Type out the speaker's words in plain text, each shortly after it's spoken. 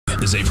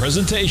is a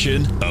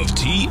presentation of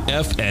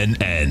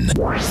TFNN.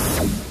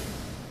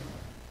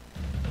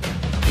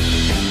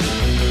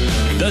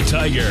 The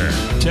Tiger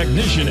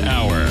Technician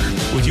Hour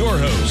with your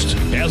host,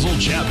 Basil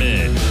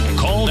Chapman.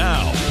 Call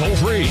now, toll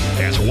free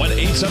at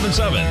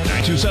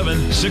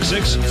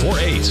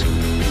 1-877-927-6648.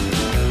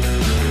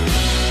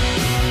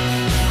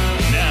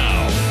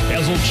 Now,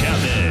 Basil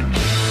Chapman.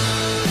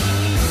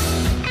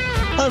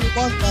 Hi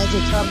everyone, Basil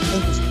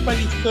Chapman. It's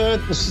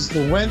 23rd. This is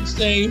the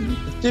Wednesday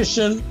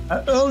edition,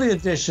 early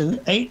edition,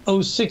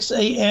 8:06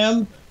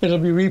 a.m. It'll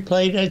be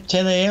replayed at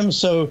 10 a.m.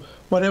 So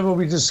whatever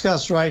we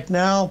discuss right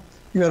now,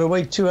 you got to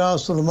wait 2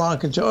 hours for the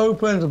market to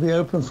open. It'll be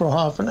open for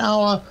half an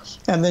hour,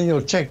 and then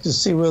you'll check to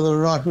see whether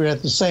or not we're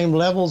at the same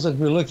levels that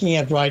we're looking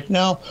at right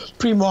now.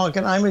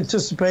 Pre-market, I'm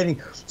anticipating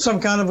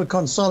some kind of a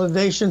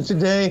consolidation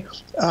today.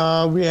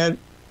 We had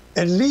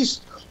at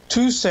least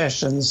two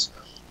sessions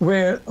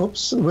where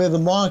the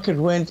market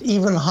went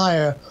even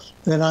higher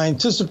than I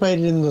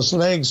anticipated in this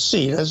leg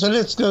C. So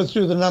let's go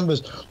through the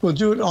numbers. We'll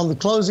do it on the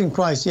closing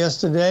price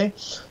yesterday.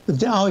 The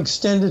Dow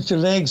extended to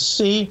leg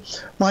C.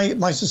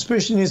 My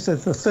suspicion is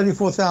that the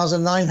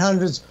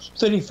 34,900s,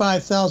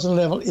 35,000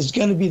 level is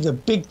going to be the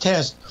big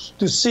test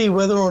to see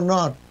whether or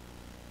not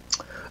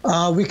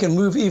we can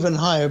move even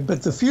higher.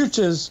 But the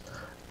futures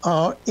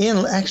are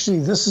in, actually,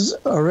 this is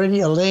already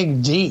a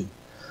leg D.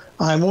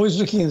 I'm always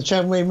looking at the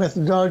Chapman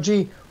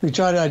methodology. We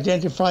try to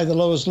identify the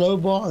lowest low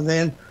bar, and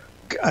then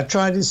I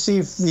try to see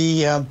if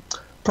the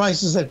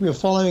prices that we're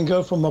following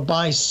go from a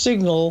buy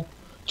signal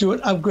to an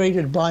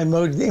upgraded buy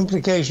mode. The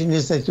implication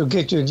is that you'll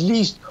get to at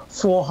least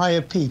four higher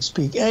peaks.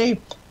 Peak A,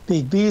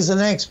 peak B is the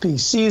next, peak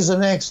C is the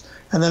next,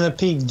 and then a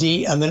peak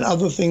D, and then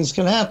other things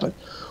can happen.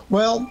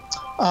 Well,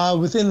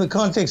 within the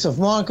context of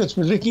markets,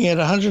 we're looking at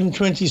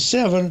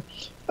 127.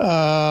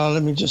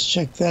 Let me just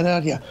check that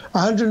out. Yeah,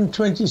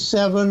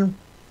 131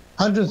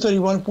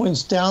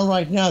 points down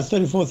right now,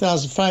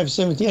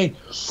 34,578.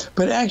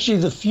 But actually,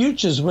 the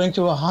futures went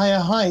to a higher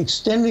high,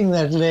 extending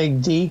that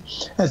leg D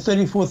at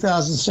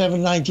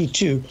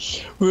 34,792.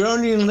 We're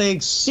only in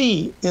leg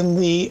C in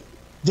the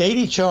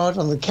daily chart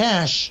on the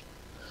cash.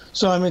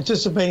 So I'm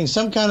anticipating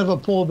some kind of a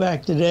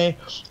pullback today.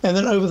 And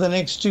then over the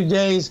next 2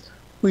 days,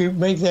 we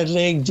make that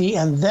leg D,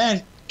 and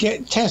that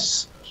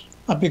tests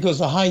because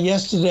the high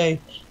yesterday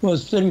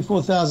was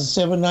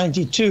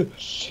 34,792.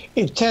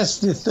 It tests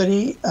the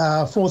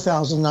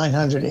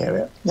 34,900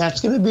 area.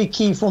 That's going to be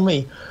key for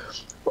me.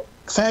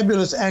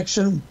 Fabulous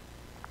action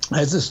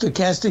as the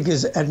stochastic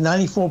is at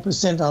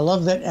 94%. I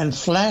love that. And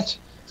flat,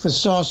 if it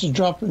starts to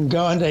drop and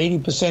go under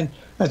 80%,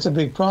 that's a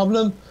big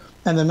problem.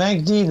 And the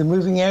MACD, the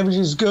moving average,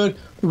 is good.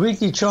 The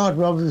weekly chart,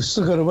 Rob, we've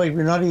still got to wait.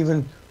 We're not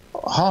even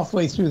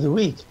halfway through the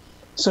week.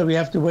 So we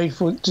have to wait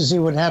to see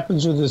what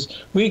happens with this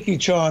weekly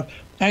chart.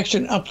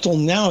 Action up till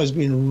now has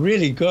been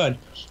really good,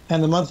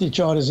 and the monthly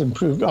chart has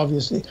improved,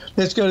 obviously.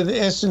 Let's go to the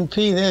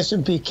S&P. The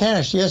S&P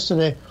cash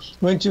yesterday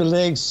went to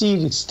leg C,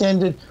 it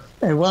extended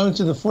and well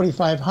into the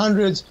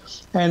 4,500s.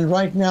 And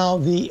right now,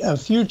 the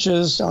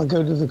futures, I'll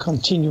go to the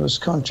continuous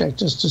contract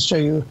just to show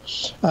you,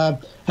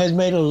 has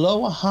made a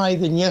lower high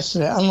than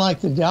yesterday.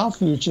 Unlike the Dow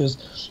futures,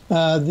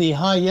 the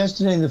high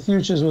yesterday in the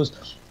futures was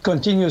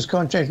continuous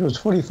contract was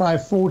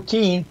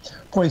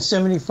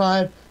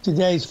 45.14.75.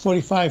 Today is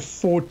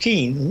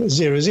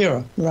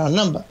 45.14.00, round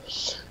number.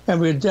 And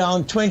we're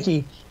down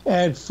 20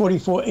 at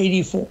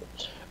 44.84.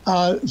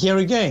 Here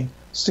again,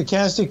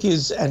 stochastic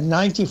is at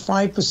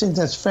 95%.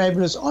 That's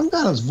fabulous. On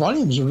balance,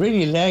 volumes are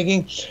really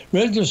lagging.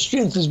 Relative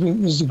strength is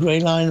the gray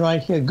line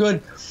right here.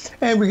 Good.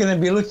 And we're going to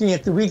be looking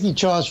at the weekly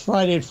charts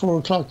Friday at 4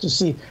 o'clock to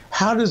see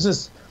how does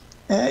this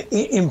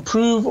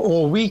improve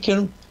or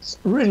weaken. It's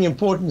really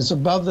important. It's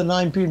above the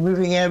 9-period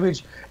moving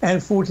average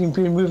and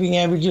 14-period moving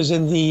averages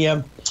in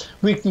the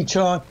weekly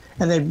chart.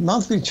 And that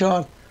monthly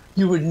chart,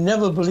 you would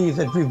never believe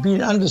that we've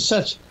been under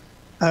such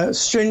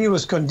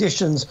strenuous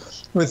conditions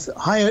with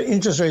higher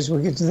interest rates.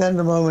 We'll get to that in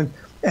a moment,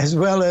 as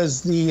well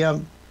as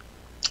the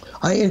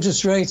high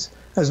interest rates,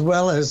 as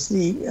well as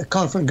the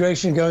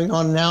conflagration going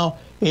on now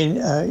in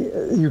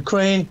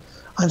Ukraine.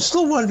 I'm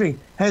still wondering,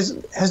 this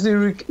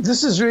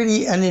is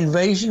really an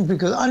invasion?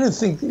 Because I don't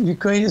think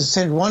Ukraine has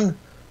sent one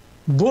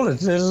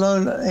bullet, let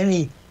alone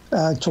any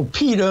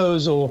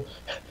torpedoes or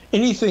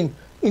anything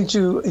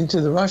into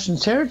the Russian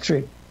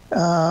territory.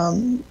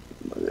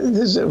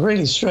 This is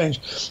really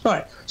strange. All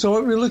right, so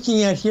what we're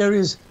looking at here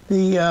is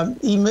the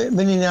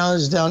E-mini now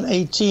is down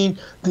 18.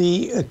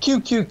 The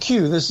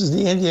QQQ, this is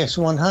the NDX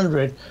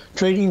 100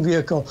 trading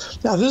vehicle.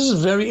 Now, this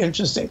is very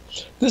interesting.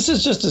 This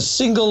is just a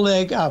single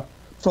leg up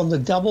from the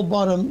double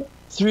bottom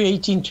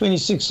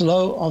 318.26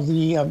 low of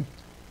the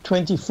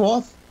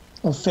 24th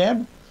of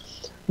Feb.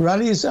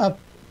 Rallies up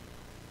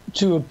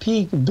to a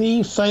peak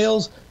B,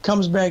 fails,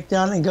 comes back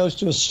down and goes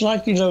to a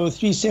slightly lower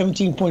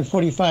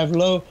 317.45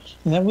 low.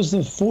 And that was the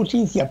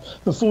 14th,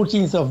 the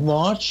 14th of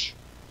March.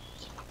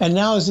 And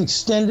now is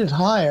extended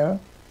higher,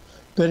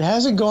 but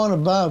hasn't gone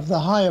above the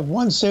high of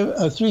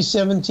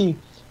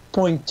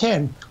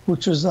 370.10,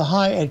 which was the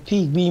high at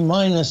peak B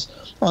minus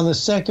on the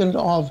 2nd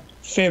of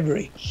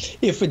February.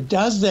 If it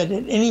does that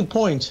at any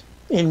point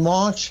in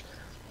March,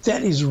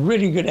 That is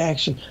really good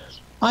action.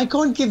 I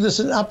can't give this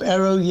an up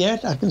arrow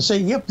yet. I can say,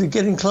 yep, they're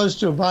getting close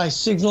to a buy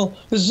signal.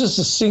 This is just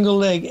a single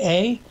leg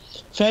A.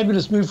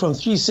 Fabulous move from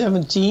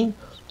 317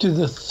 to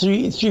the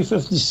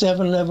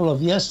 357 level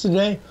of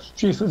yesterday,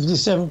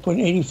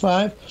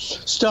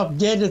 357.85. Stopped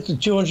dead at the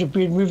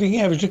 200-period moving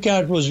average. Look how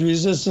it was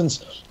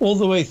resistance all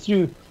the way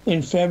through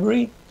in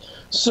February.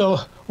 So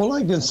all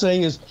I can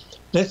say is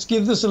let's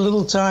give this a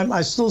little time.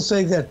 I still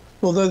say that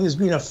although there's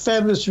been a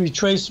fabulous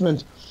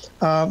retracement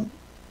from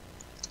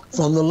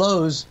the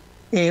lows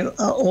in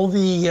all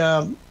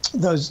the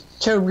those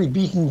terribly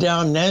beaten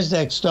down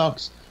NASDAQ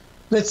stocks,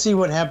 let's see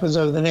what happens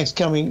over the next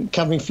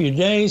coming few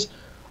days.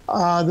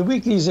 The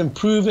weekly is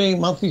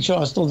improving. Monthly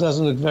chart still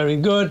doesn't look very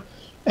good.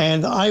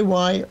 And the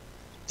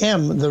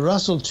IYM, the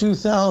Russell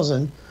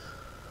 2000,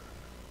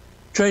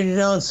 traded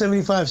down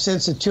 75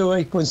 cents at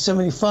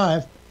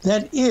 208.75.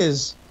 That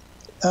is,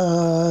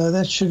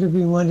 that should have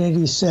been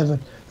 187.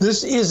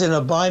 This is in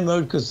a buy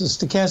mode because the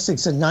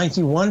stochastic's at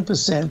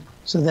 91%.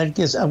 So that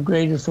gets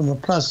upgraded from a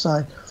plus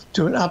sign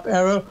to an up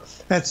arrow.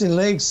 That's in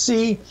leg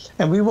C.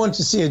 And we want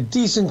to see a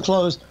decent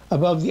close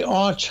above the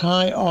arch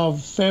high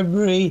of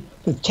February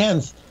the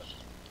 10th,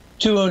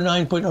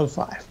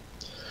 209.05.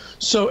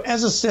 So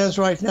as it stands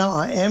right now,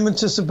 I am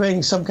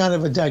anticipating some kind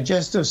of a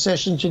digestive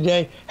session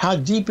today. How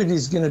deep it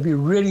is going to be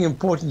really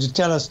important to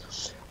tell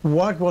us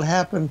what will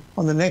happen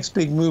on the next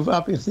big move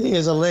up if there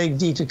is a leg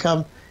D to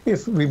come,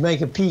 if we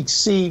make a peak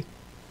C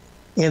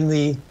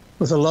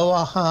with a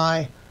lower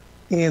high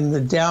in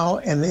the Dow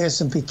and the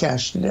S&P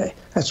cash today.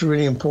 That's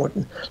really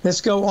important.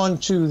 Let's go on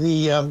to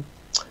the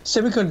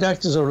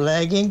semiconductors are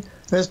lagging.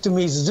 That to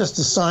me is just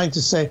a sign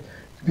to say,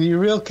 be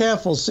real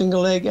careful.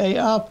 Single leg A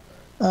up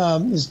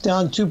is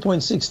down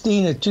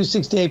 2.16 at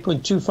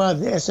 268.25.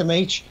 The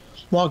SMH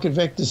market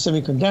vector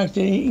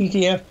semiconductor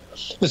ETF.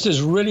 This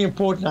is really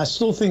important. I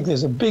still think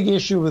there's a big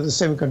issue with the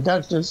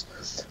semiconductors.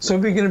 So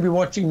we're going to be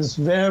watching this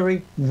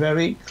very,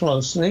 very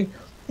closely.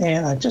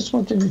 And I just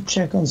wanted to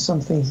check on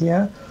something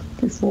here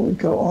before we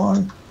go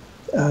on.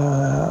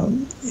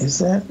 Is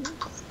that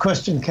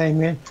question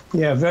came in?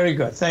 Yeah, very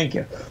good. Thank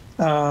you.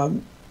 All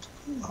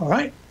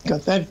right.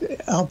 Got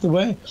that out the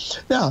way.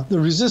 Now, the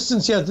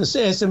resistance here, the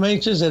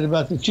SMH is at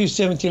about the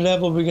 270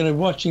 level. We're going to be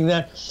watching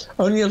that.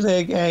 Only a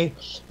leg A.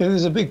 If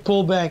there's a big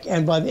pullback,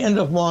 and by the end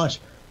of March,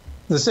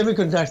 the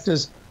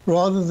semiconductors,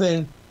 rather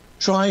than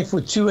trying for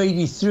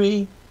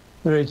 283,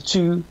 we're at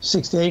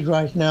 268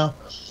 right now,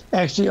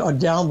 actually are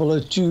down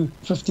below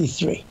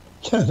 253.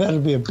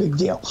 That'll be a big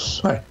deal.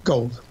 All right,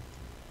 gold.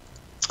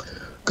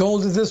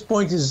 Gold at this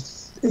point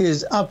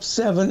is up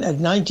 7 at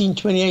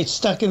 1928,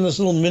 stuck in this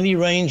little mini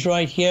range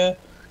right here,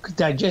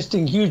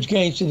 digesting huge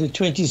gains to the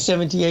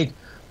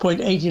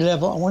 2078.80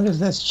 level. I wonder if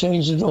that's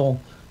changed at all.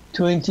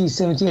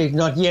 2078,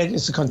 not yet.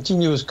 It's a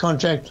continuous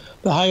contract.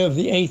 The high of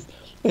the 8th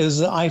is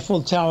the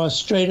Eiffel Tower,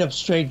 straight up,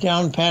 straight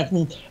down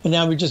pattern. And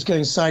now we're just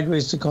going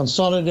sideways to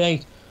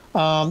consolidate.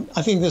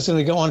 I think that's going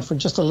to go on for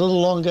just a little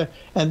longer.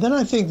 And then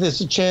I think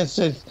there's a chance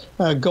that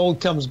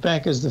gold comes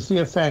back as the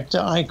fear factor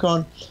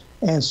icon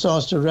and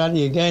starts to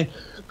rally again.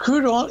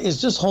 Crude oil is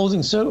just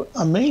holding so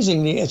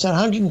amazingly. It's at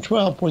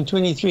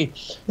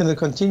 112.23 in the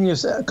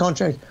continuous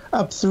contract,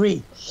 up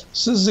 3.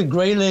 So this is a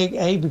gray leg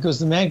A because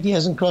the MACD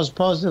hasn't crossed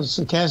positive.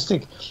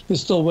 Stochastic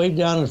is still way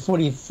down at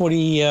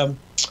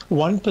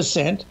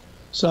 41%.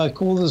 So I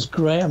call this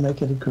gray. I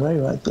make it a gray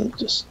right there.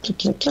 Just click,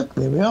 click, click.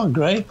 There we are,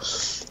 gray.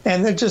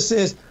 And that just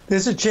says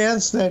there's a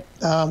chance that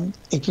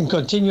it can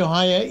continue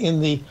higher in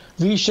the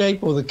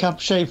V-shape or the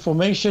cup-shape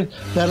formation.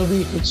 That'll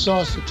be if it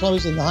starts to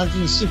close in the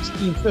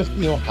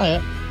 116.50 or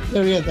higher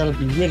area. That'll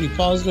be really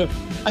positive.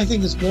 I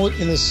think it's more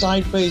in the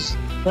sideways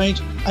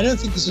range. I don't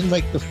think this will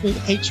make the full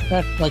H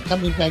pattern by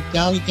coming back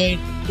down again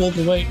all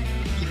the way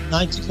to the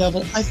 90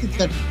 level. I think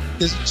that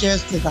there's a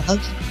chance that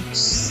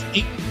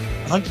 108,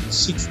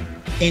 160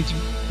 going to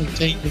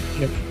contain it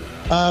here.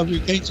 We're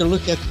going to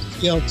look at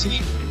the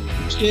TLT,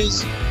 which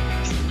is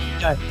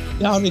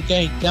down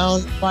again,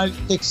 down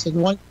 5 ticks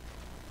and 1.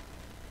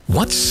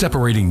 What's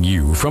separating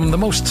you from the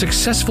most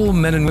successful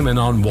men and women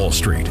on Wall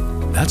Street?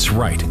 That's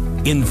right,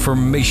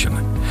 information.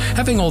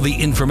 Having all the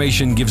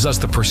information gives us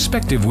the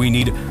perspective we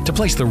need to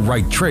place the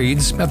right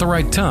trades at the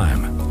right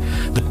time.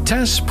 The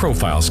TAS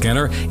Profile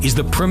Scanner is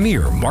the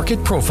premier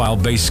market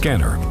profile-based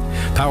scanner.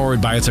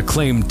 Powered by its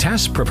acclaimed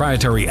TAS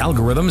proprietary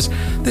algorithms,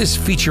 this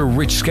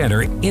feature-rich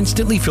scanner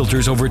instantly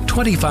filters over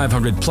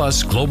 2,500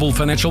 plus global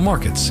financial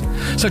markets,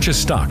 such as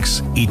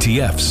stocks,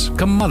 ETFs,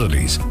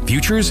 commodities,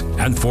 futures,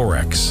 and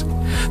Forex.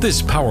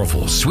 This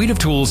powerful suite of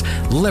tools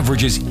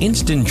leverages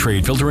instant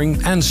trade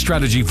filtering and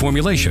strategy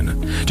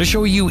formulation to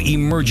show you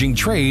emerging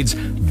trades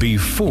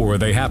before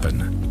they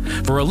happen.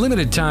 For a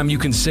limited time, you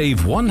can save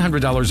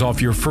 $100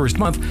 off your first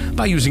month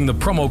by using the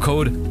promo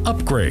code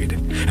UPGRADE,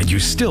 and you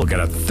still get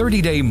a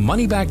 30-day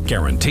money-back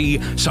guarantee,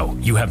 so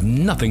you have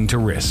nothing to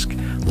risk.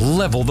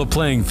 Level the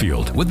playing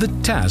field with the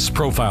TAS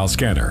Profile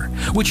Scanner,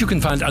 which you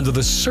can find under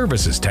the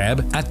Services tab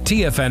at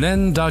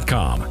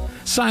TFNN.com.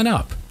 Sign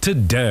up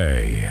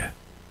today.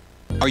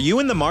 Are you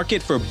in the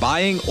market for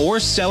buying or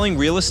selling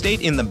real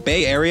estate in the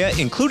Bay Area,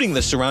 including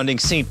the surrounding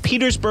St.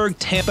 Petersburg,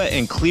 Tampa,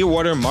 and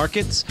Clearwater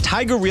markets?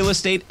 Tiger Real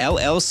Estate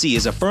LLC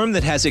is a firm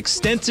that has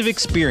extensive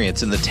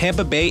experience in the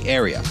Tampa Bay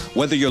area.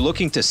 Whether you're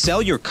looking to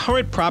sell your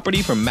current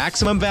property for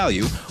maximum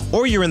value,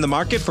 or you're in the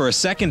market for a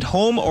second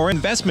home or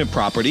investment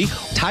property,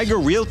 Tiger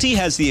Realty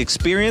has the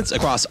experience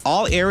across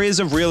all areas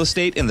of real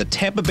estate in the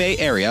Tampa Bay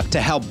area to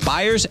help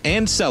buyers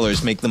and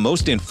sellers make the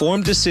most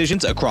informed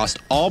decisions across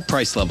all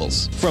price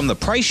levels. From the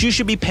price you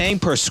should be paying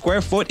per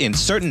square foot in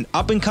certain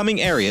up-and-coming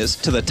areas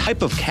to the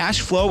type of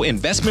cash flow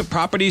investment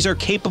properties are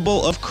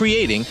capable of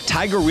creating,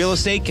 Tiger Real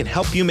Estate can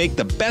help you make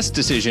the best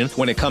decision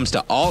when it comes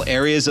to all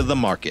areas of the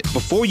market.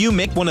 Before you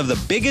make one of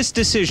the biggest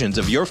decisions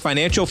of your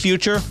financial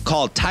future,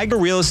 call Tiger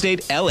Real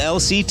Estate LLC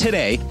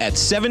today at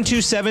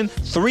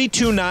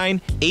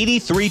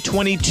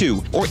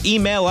 727-329-8322 or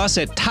email us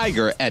at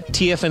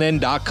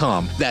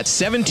tiger@tfnn.com. That's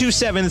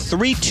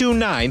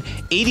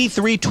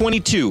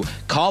 727-329-8322.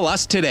 Call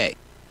us today.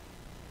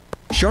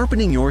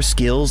 Sharpening your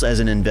skills as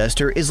an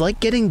investor is like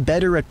getting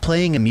better at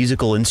playing a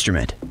musical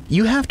instrument.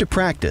 You have to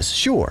practice,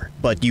 sure,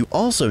 but you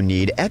also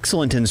need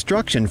excellent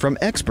instruction from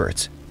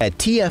experts. At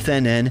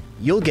TFNN,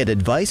 you'll get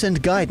advice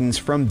and guidance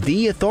from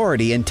the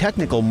authority in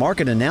technical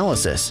market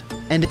analysis.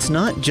 And it's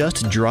not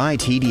just dry,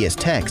 tedious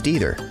text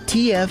either.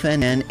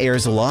 TFNN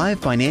airs live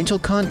financial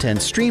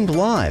content streamed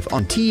live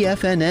on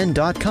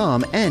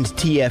TFNN.com and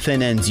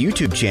TFNN's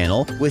YouTube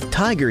channel with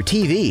Tiger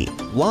TV,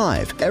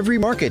 live every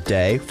market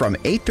day from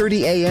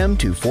 8:30 a.m.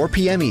 to 4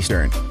 p.m.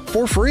 Eastern.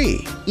 For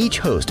free. Each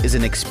host is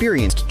an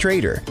experienced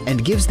trader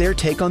and gives their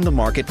take on the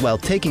market while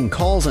taking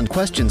calls and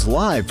questions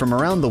live from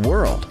around the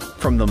world.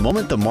 From the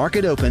moment the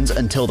market opens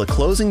until the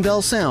closing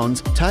bell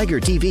sounds,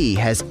 Tiger TV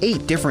has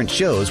 8 different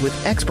shows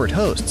with expert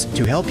hosts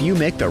to help you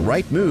make the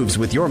right moves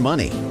with your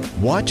money.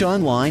 Watch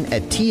online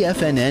at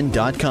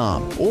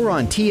TFNN.com or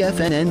on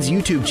TFNN's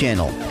YouTube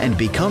channel and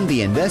become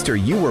the investor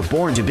you were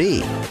born to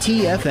be.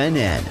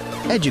 TFNN,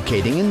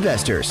 educating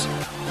investors.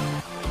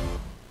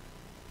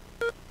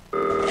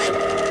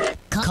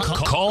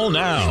 Call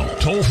now,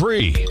 toll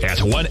free at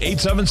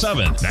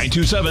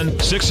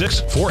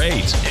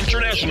 1-877-927-6648.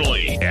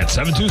 Internationally at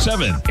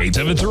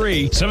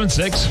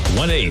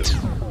 727-873-7618.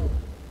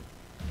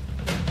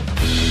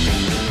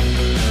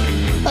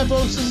 Hi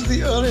folks, this is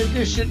the early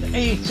edition,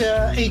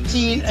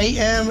 8:18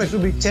 a.m. It will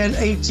be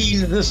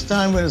 10:18 this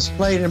time when it's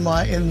played in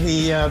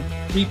the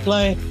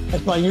replay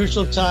at my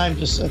usual time.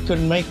 Just I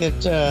couldn't make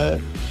it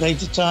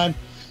later time.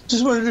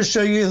 Just wanted to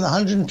show you in the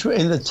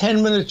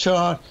 10-minute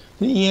chart,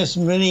 the ES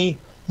Mini.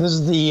 This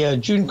is the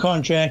June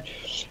contract.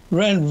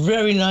 Ran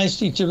very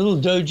nicely to a little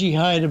doji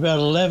high at about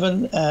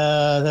 11.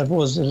 That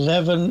was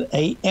 11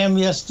 a.m.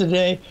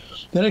 yesterday.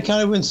 Then it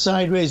kind of went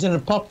sideways, and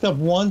it popped up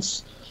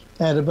once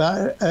at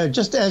about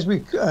just as we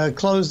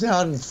closed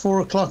out at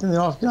 4 o'clock in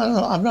the afternoon.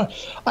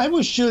 I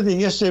was sure that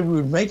yesterday we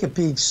would make a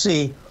peak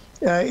C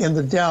in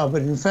the Dow,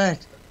 but in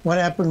fact, what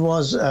happened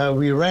was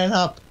we ran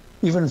up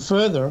even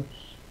further.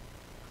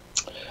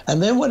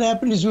 And then what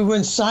happened is we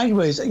went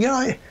sideways. You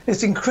know,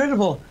 it's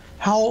incredible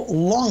how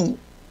long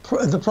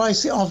the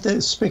price after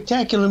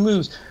spectacular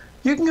moves.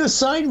 You can go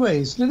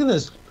sideways. Look at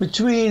this.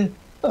 Between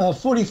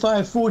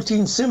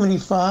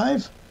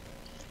 45.1475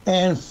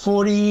 and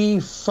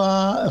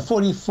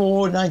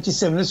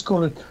 44.97. Let's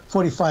call it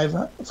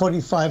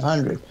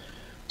 4,500.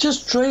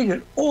 Just trade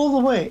it all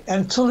the way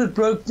until it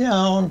broke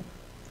down.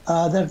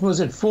 That was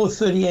at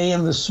 4:30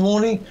 a.m. this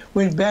morning.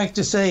 Went back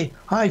to say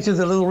hi to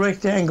the little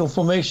rectangle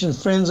formation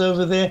friends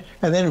over there,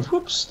 and then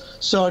whoops,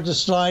 started to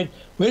slide.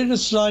 Where did it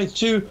slide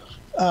to?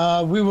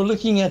 We were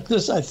looking at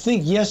this, I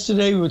think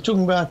yesterday we were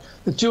talking about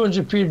the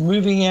 200-period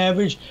moving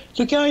average.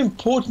 Look how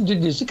important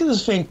it is. Look at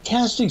this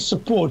fantastic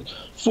support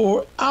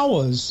for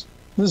hours.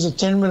 This is a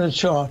 10-minute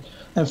chart.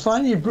 And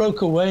finally it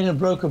broke away and it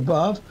broke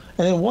above.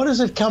 And then what does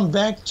it come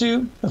back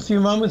to a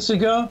few moments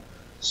ago?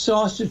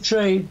 Starts to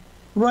trade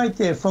right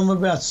there from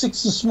about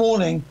 6 this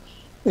morning.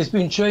 It's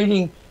been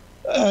trading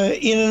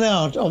in and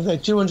out of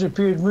that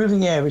 200-period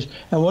moving average.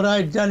 And what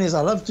I've done is,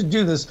 I love to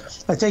do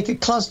this, I take a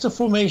cluster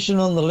formation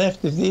on the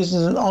left if there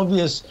isn't an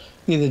obvious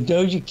either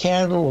doji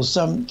candle or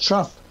some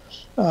trough,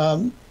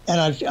 and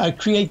I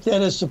create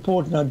that as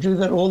support, and I do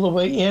that all the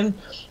way in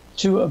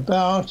to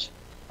about,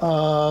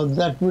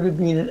 that would have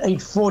been at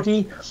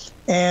 840,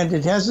 and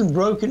it hasn't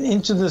broken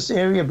into this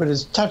area, but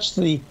has touched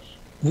the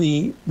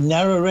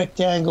narrow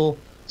rectangle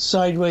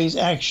sideways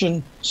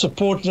action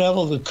support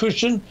level, the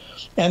cushion,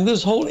 and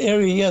this whole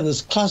area here,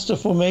 this cluster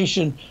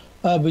formation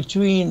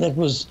between, that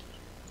was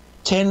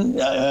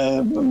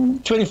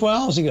 24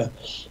 hours ago,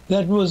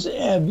 that was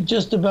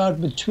just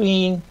about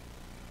between,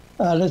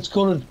 let's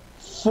call it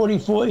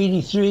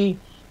 44.83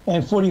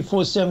 and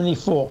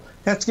 44.74.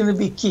 That's going to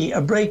be key. A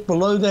break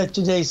below that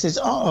today says,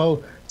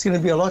 it's going to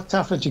be a lot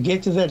tougher to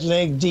get to that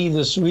leg D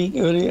this week,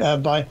 early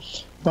by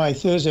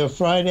Thursday or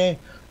Friday.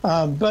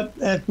 But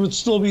that would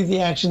still be the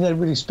action that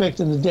we'd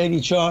expect in the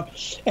daily chart.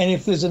 And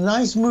if there's a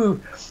nice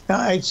move,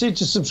 I'd say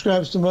to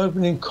subscribe to my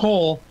opening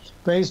call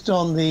based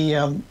on the,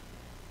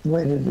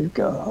 where did it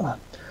go?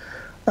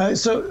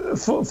 So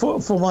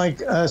for my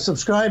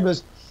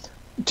subscribers,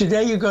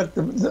 today you got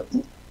the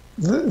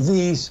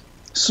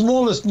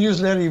smallest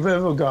newsletter you've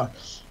ever got.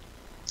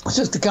 It's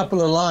just a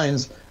couple of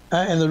lines,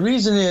 and the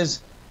reason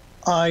is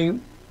I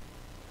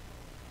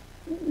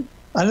don't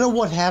know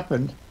what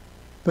happened,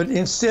 but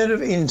instead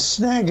of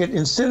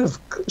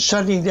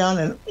shutting down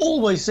and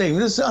always saving,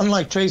 this is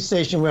unlike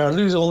TradeStation where I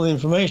lose all the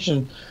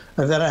information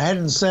that I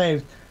hadn't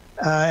saved,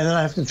 and then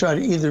I have to try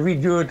to either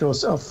redo it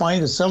or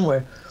find it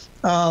somewhere.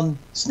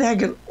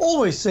 Snagit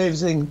always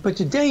saves things, but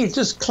today it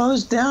just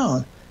closed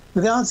down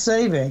without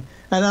saving.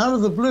 And out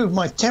of the blue,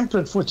 my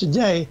template for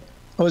today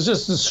was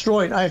just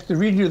destroyed. I have to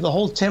redo the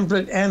whole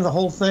template and the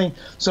whole thing.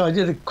 So I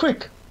did a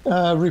quick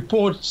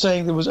report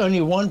saying there was only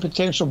one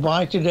potential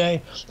buy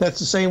today. That's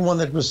the same one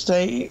that was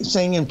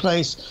staying in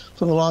place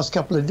for the last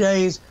couple of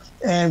days.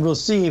 And we'll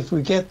see if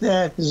we get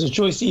that. There's a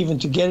choice even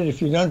to get it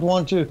if you don't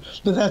want to,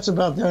 but that's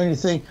about the only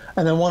thing.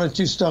 And then one or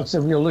two stocks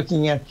that we're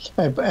looking at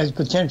as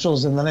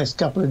potentials in the next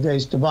couple of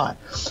days to buy.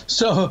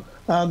 So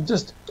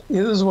this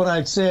is what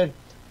I'd said.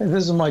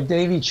 This is my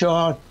daily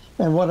chart.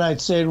 And what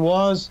I'd said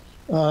was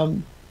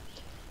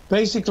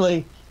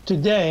basically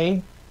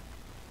today,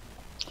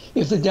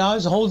 if the Dow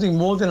is holding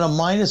more than a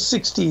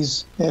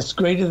 -60s, that's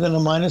greater than a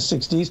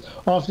 -60s,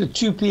 after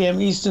 2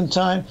 p.m. Eastern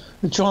time,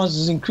 the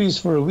chances increase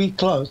for a weak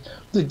close.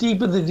 The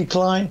deeper the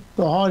decline,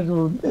 the harder it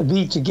will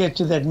be to get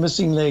to that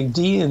missing leg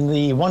D in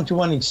the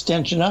 1-to-1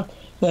 extension up.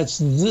 That's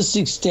this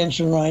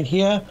extension right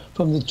here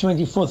from the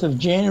 24th of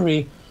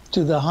January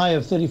to the high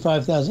of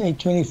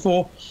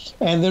 35,824,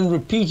 and then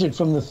repeated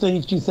from the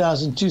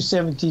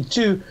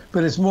 32,272,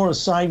 but it's more a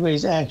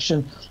sideways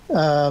action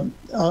on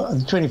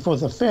the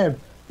 24th of Feb.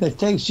 That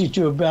takes you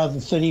to about the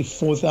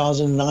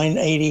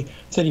 34,980,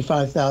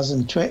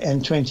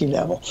 35,020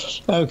 level.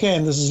 Okay,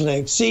 and this is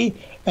leg C.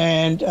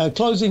 And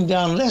closing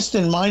down less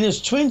than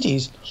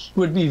 -20s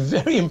would be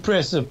very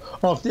impressive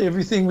after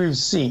everything we've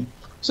seen.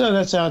 So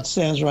that's how it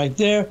stands right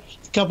there.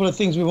 A couple of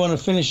things we want to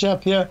finish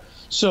up here.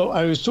 So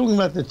I was talking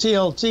about the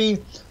TLT.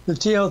 The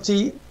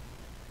TLT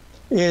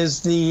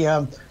is the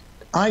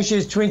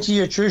iShares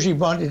 20-year Treasury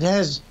bond. It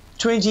has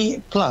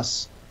 20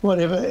 plus,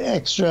 whatever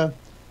extra.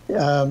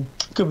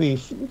 Could be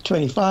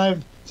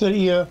 25,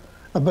 30-year,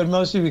 but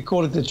mostly we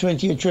call it the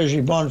 20-year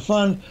Treasury Bond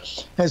Fund,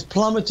 has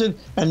plummeted.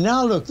 And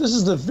now, look, this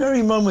is the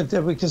very moment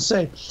that we can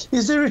say,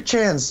 is there a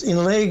chance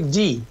in leg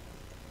D,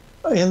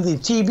 in the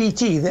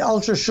TBT, the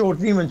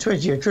ultra-short Lehman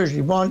 20-year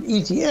Treasury Bond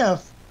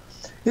ETF,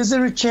 is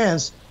there a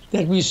chance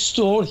that we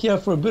stall here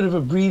for a bit of a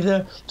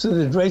breather so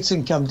that rates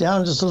can come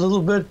down just a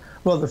little bit?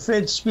 Well, the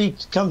Fed speak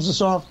comes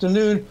this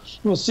afternoon.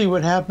 We'll see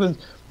what happens.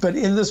 But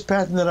in this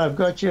pattern that I've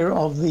got here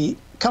of the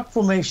cup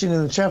formation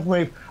in the Chapman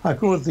wave, I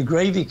call it the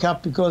gravy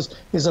cup because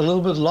it's a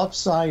little bit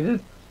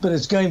lopsided, but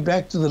it's going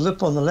back to the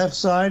lip on the left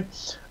side.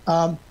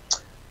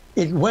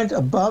 It went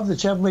above the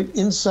Chapman wave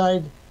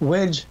inside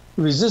wedge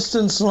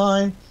resistance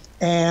line,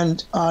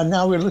 and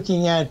now we're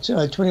looking at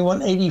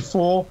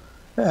 2184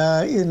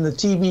 in the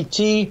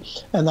TBT,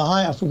 and the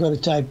high, I forgot to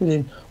type it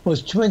in,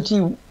 was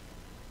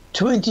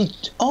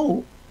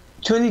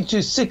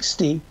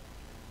 2260,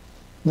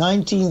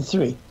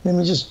 19.3. Let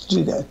me just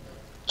do that.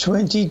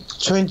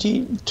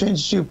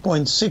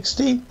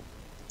 22.60,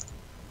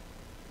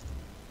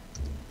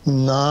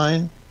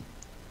 9,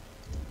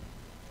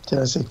 did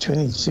I say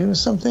 22 or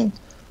something?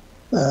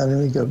 Let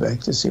me go back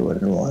to see what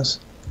it was.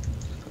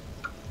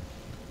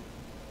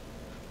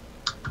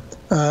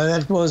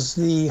 That was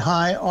the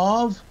high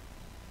of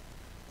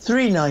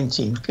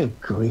 319. Good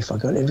grief, I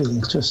got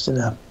everything twisted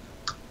up.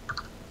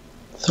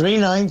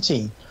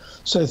 319.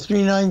 So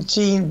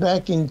 319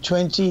 back in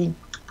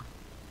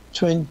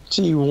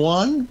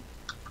 2021.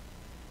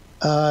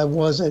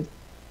 Was at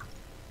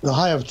the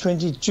high of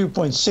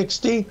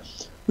 22.60.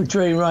 We're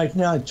trading right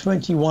now at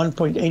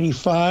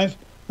 21.85.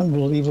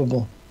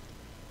 Unbelievable.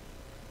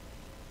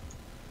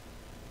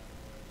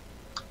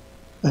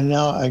 And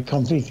now I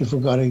completely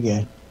forgot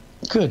again.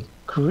 Good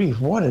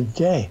grief, what a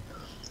day.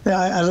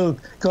 I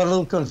got a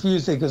little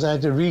confused there because I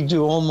had to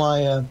redo all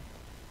my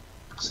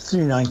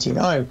 319.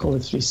 I call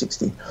it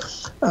 360.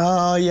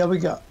 Yeah, we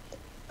go.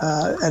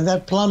 And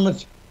that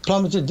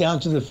plummeted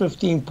down to the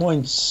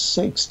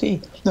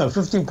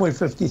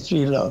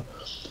 15.53 low.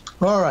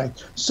 All right,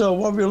 so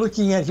what we're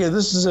looking at here,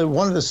 this is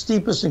one of the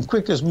steepest and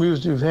quickest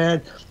moves we've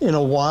had in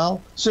a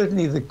while,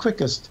 certainly the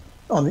quickest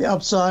on the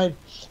upside,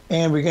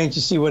 and we're going to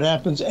see what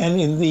happens.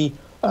 And in the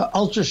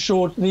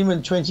ultra-short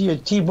Lehman 20-year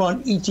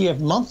T-bond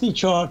ETF monthly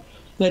chart,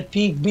 that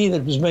peak B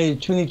that was made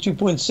at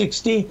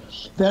 22.60,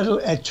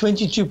 that'll at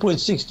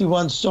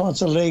 22.61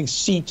 starts a leg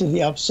C to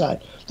the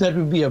upside. That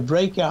would be a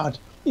breakout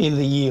in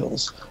the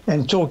yields.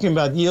 And talking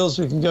about yields,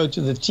 we can go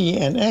to the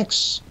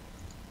TNX.X.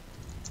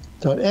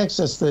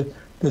 That's the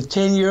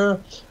 10-year.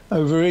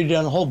 We've already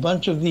done a whole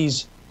bunch of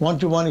these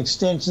one-to-one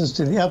extensions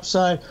to the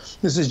upside.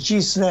 This is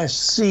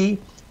G/C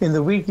in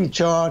the weekly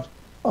chart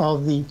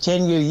of the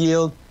 10-year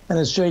yield, and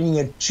it's trading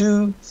at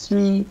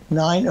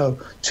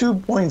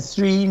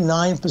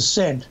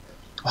 2.39%.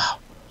 Wow.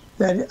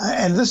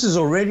 And this is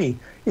already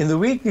in the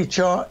weekly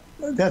chart.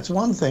 That's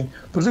one thing.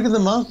 But look at the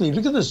monthly.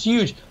 Look at this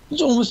huge.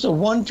 It's almost a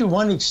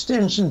 1-to-1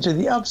 extension to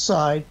the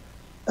upside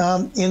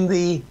in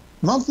the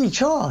monthly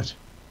chart.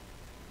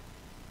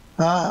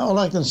 All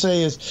I can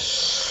say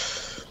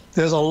is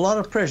there's a lot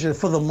of pressure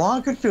for the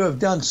market to have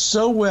done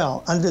so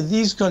well under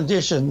these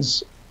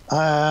conditions.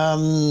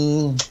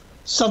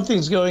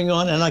 Something's going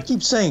on, and I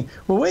keep saying,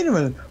 well, wait a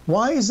minute,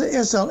 why is the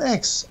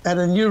SLX at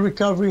a new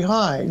recovery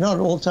high? Not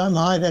all-time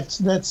high, that's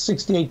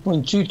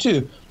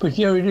 68.22, but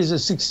here it is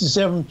at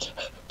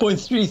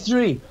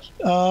 67.33.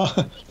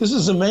 This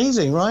is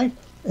amazing, right?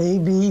 A,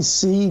 B,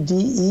 C, D,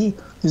 E.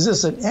 Is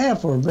this an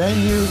F or a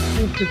brand new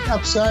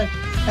upside?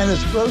 And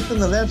it's broken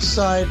the left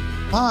side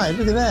high.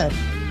 Look at that.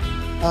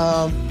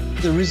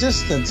 The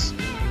resistance.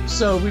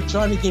 So we're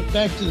trying to get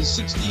back to the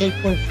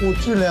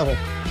 68.42 level.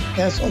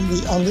 That's on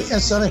the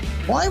SLA.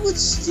 Why would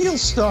steel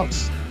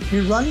stocks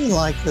be running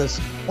like this?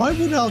 Why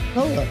would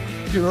Alcoa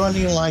be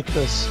running like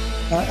this?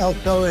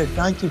 Alcoa at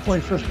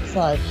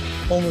 90.55,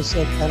 almost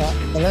at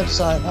the left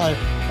side high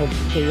of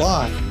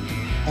July.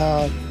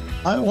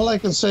 All I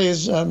can say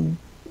is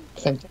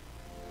fantastic.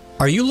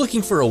 Are you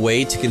looking for a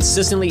way to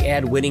consistently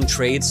add winning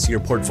trades to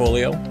your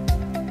portfolio?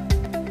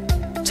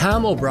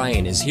 Tom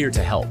O'Brien is here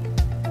to help.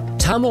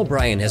 Tom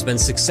O'Brien has been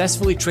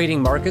successfully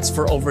trading markets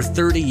for over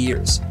 30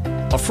 years.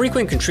 A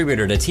frequent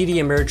contributor to TD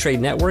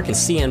Ameritrade Network and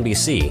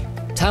CNBC,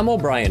 Tom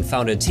O'Brien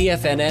founded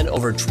TFNN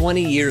over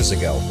 20 years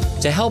ago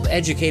to help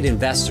educate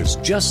investors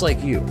just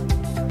like you.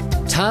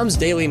 Tom's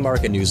daily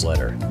market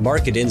newsletter,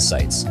 Market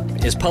Insights,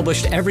 is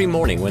published every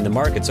morning when the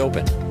markets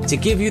open to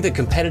give you the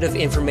competitive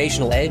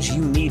informational edge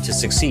you need to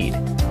succeed.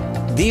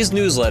 These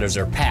newsletters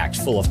are packed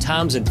full of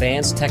Tom's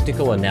advanced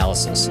technical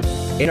analysis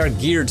and are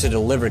geared to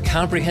deliver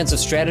comprehensive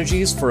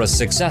strategies for a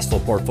successful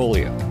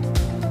portfolio.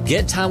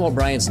 Get Tom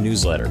O'Brien's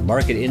newsletter,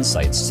 Market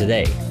Insights,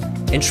 today,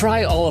 and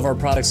try all of our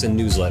products and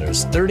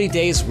newsletters 30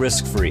 days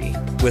risk-free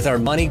with our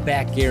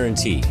money-back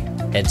guarantee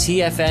at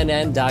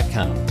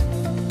TFNN.com.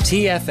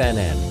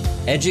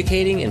 TFNN,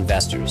 educating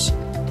investors.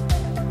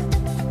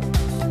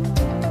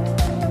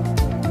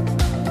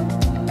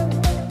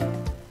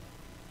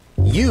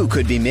 You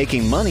could be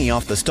making money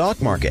off the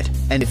stock market.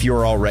 And if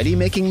you're already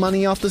making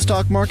money off the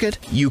stock market,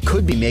 you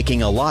could be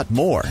making a lot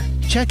more.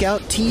 Check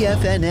out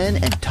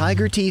TFNN and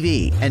Tiger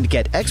TV and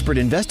get expert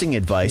investing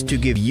advice to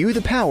give you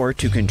the power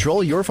to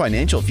control your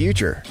financial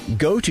future.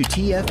 Go to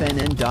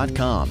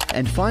TFNN.com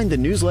and find the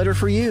newsletter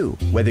for you.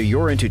 Whether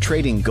you're into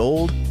trading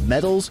gold,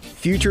 metals,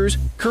 futures,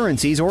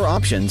 currencies, or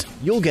options,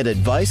 you'll get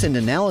advice and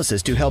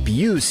analysis to help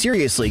you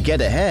seriously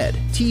get ahead.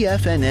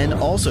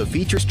 TFNN also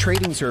features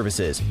trading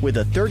services with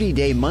a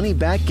 30-day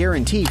money-back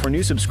guarantee for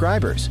new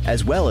subscribers,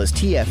 as well as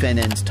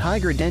TFNN's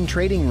Tiger Den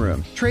trading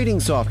room,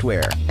 trading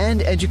software,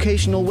 and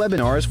educational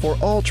webinars for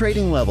all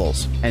trading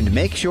levels. And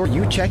make sure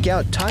you check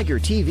out Tiger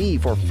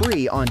TV for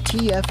free on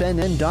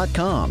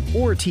TFNN.com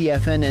or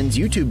TFNN's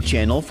YouTube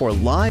channel for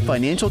live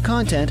financial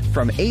content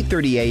from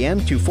 8:30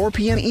 a.m. to 4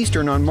 p.m.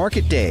 Eastern on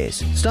market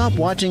days. Stop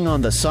watching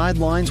on the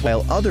sidelines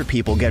while other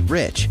people get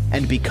rich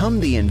and become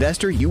the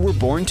investor you were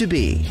born to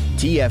be.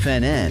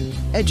 TFNN,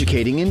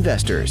 educating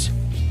investors.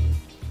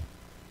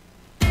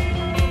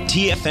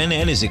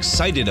 TFNN is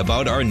excited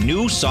about our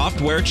new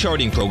software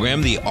charting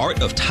program, The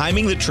Art of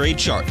Timing the Trade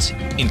Charts.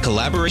 In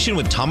collaboration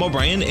with Tom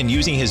O'Brien and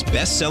using his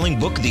best-selling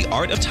book, The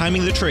Art of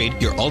Timing the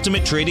Trade, Your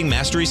Ultimate Trading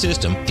Mastery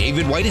System,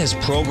 David White has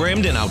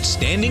programmed an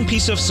outstanding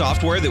piece of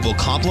software that will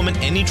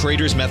complement any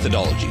trader's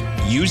methodology.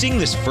 Using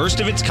this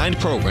first-of-its-kind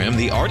program,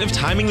 The Art of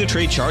Timing the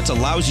Trade Charts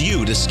allows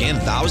you to scan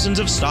thousands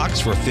of stocks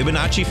for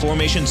Fibonacci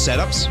formation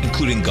setups,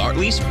 including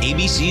Gartley's,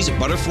 ABC's,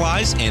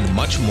 butterflies, and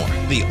much more.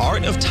 The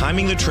Art of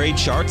Timing the Trade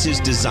Charts is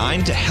designed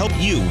to help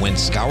you when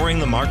scouring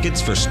the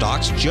markets for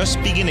stocks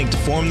just beginning to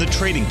form the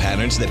trading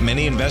patterns that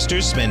many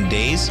investors spend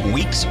days,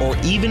 weeks, or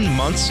even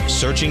months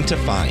searching to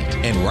find.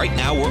 And right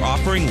now we're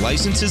offering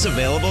licenses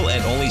available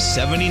at only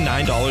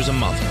 $79 a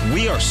month.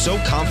 We are so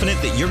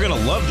confident that you're going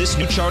to love this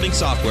new charting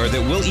software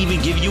that will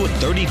even give you a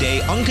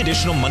 30-day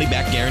unconditional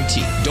money-back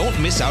guarantee. Don't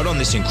miss out on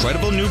this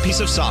incredible new piece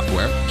of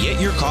software.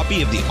 Get your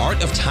copy of The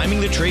Art of Timing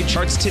the Trade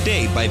Charts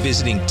today by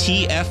visiting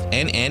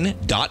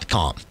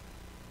TFNN.com.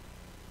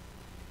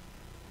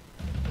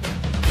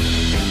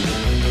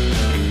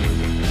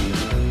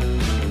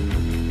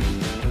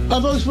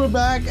 Hi folks, we're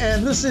back,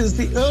 and this is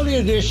the early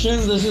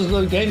edition. This is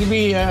going to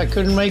be, I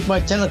couldn't make my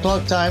 10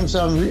 o'clock time,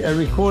 so I'm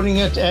recording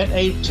it at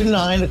 8 to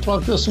 9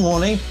 o'clock this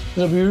morning.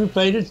 It'll be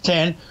replayed at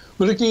 10.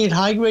 We're looking at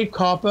high-grade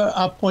copper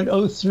up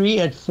 0.03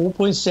 at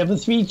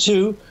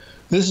 4.732.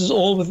 This is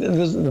all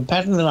within the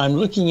pattern that I'm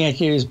looking at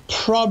here is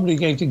probably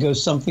going to go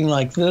something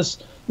like this.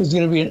 There's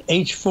going to be an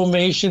H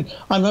formation.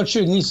 I'm not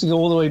sure it needs to go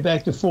all the way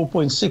back to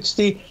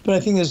 4.60, but I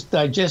think it's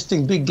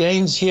digesting big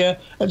gains here.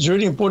 It's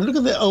really important.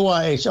 Look at the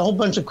OIH. A whole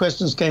bunch of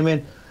questions came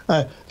in.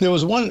 There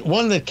was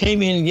one that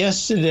came in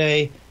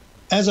yesterday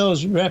as I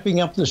was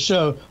wrapping up the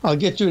show. I'll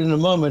get to it in a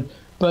moment.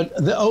 But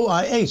the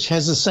OIH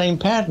has the same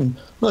pattern.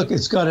 Look,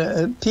 it's got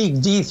a peak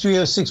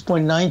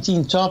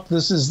D306.19 top.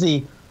 This is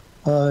the,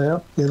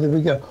 there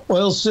we go,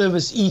 oil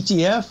service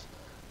ETF.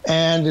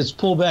 and it's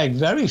pulled back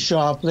very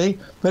sharply,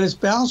 but it's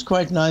bounced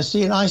quite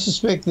nicely, and I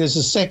suspect there's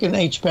a second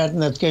H pattern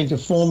that's going to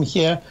form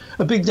here,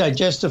 a big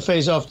digestive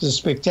phase after the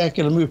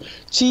spectacular move.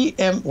 What's it,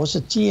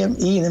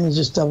 TME? Let me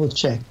just double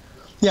check.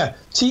 Yeah,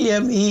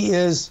 TME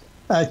is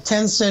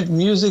 10 Cent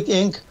Music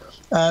Inc.,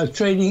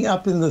 trading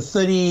up in the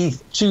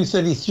 32,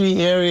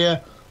 33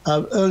 area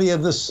earlier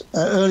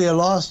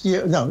last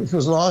year. No, it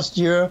was last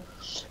year,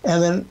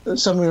 and then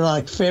something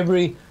like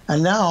February,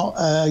 and now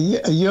a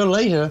year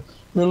later,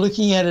 we're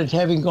looking at it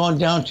having gone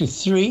down to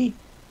 3,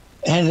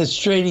 and it's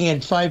trading at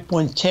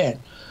 5.10.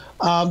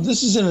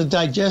 This is in a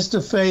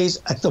digestive phase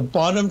at the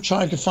bottom,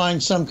 trying to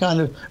find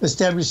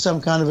establish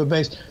some kind of a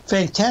base.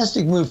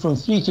 Fantastic move from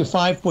 3 to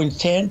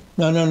 5.10.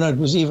 No, it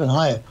was even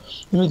higher.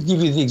 Let me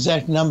give you the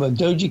exact number.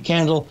 Doji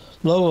candle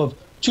low of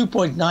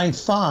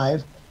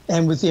 2.95,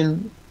 and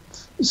within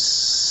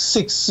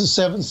 6 or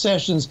 7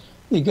 sessions,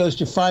 it goes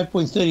to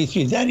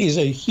 5.33. That is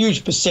a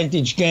huge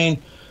percentage gain.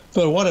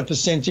 But what a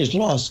percentage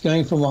loss,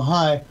 going from a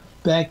high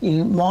back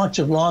in March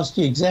of last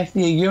year,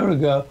 exactly a year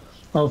ago,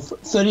 of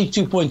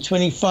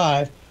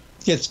 32.25,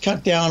 gets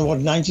cut down,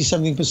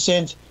 90-something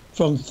percent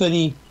from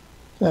 32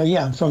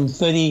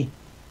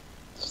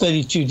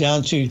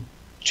 down to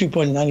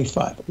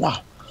 2.95.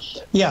 Wow.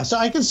 Yeah, so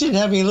I can see it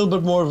having a little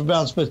bit more of a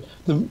bounce, but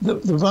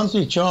the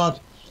monthly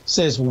chart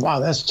says, wow,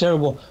 that's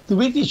terrible. The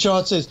weekly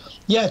chart says,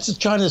 yeah, it's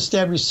trying to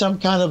establish some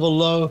kind of a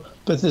low,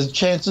 but the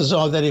chances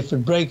are that if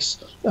it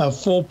breaks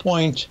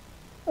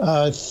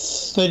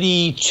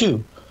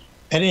 4.32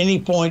 at any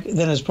point,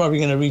 then it's probably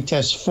going to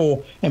retest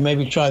 4 and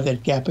maybe try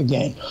that gap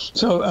again.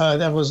 So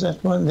that was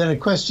that one. Then a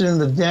question in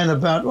the den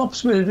about,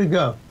 oops, where did it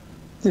go?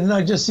 Didn't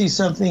I just see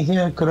something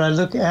here? Could I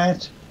look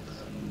at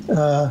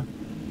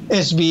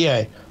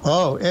SBA?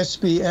 Oh,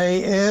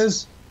 SBA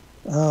is...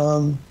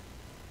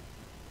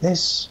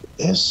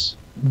 SBA?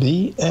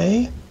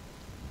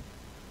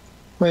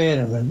 Wait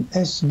a minute.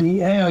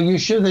 SBA? Are you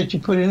sure that you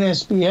put in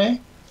SBA?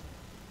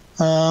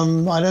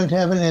 I don't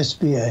have an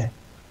SBA.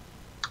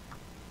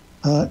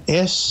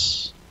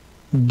 SBA.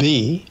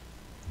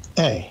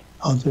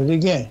 I'll do it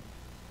again.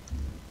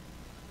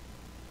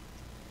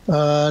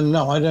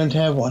 No, I don't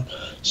have one.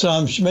 So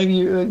I'm sure maybe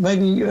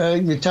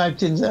you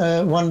typed in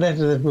one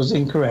letter that was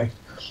incorrect.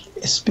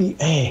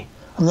 SBA.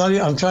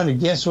 I'm trying to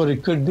guess what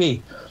it could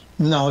be.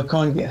 No, I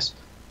can't guess.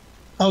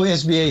 Oh,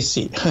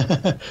 SBAC.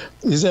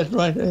 Is that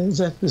right? Is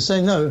that the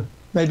same? No,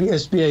 maybe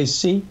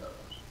SBAC.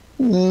 I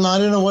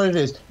don't know what it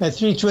is. At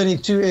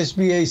 322,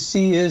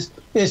 SBAC is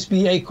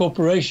SBA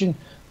Corporation.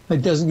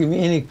 It doesn't give me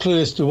any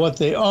clue as to what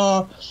they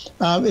are.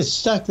 It's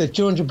stuck. The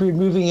 200-period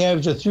moving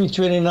average of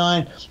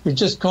 329. You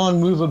just can't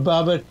move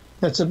above it.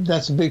 That's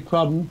a big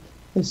problem.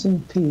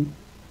 S&P.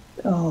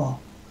 Oh,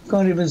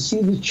 can't even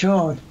see the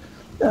chart.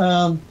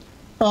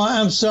 Oh,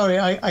 I'm sorry,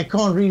 I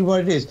can't read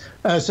what it is.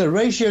 So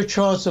ratio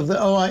charts of the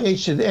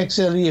OIH to the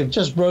XLE have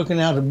just broken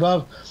out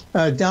above.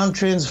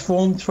 Downtrends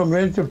formed from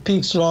relative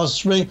peaks last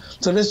spring.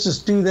 So let's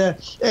just do that.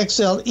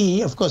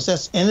 XLE, of course,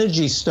 that's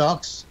energy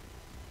stocks.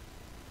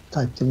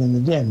 Typed it in the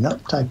den. No,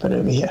 type it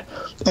over here.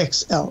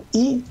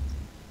 XLE.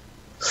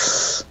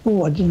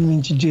 Oh, I didn't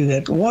mean to do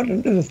that. What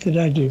on earth did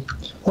I do?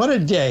 What a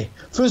day.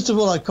 First of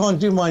all, I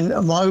can't do my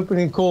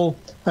opening call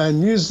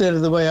newsletter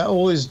the way I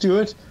always do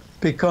it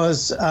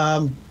because...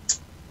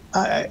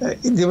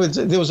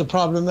 there was a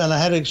problem and I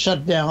had to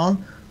shut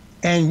down,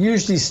 and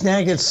usually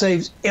Snagit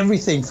saves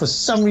everything. For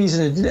some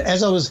reason,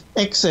 as I was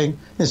Xing,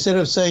 instead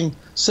of saying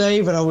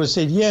save and I would have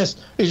said yes,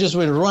 it just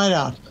went right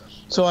out.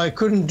 So I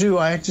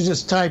had to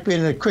just type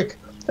in a quick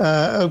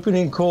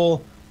opening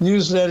call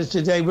newsletter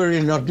today. We're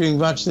really not doing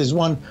much. There's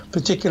one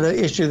particular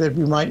issue that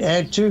we might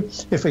add to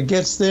if it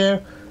gets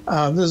there.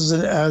 This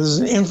is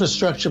an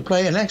infrastructure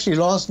play, and actually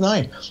last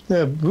night,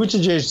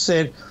 Buttigieg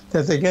said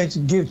that they're going to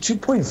give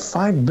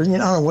 $2.5 billion.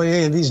 I don't know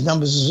where these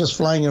numbers are just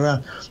flying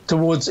around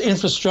towards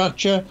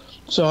infrastructure.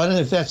 So I don't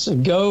know if that's a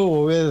go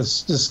or whether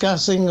it's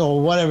discussing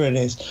or whatever it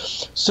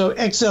is. So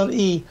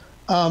XLE,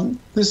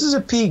 this is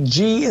a peak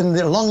G in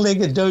the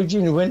long-legged doji,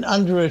 and it went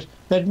under it.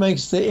 That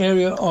makes the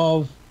area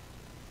of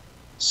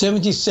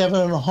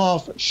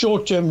 77.5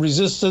 short-term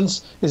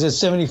resistance is at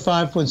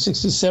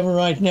 75.67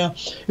 right now.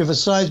 If it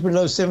slides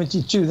below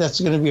 72, that's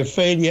going to be a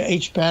failure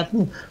H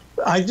pattern.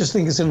 I just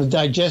think it's going to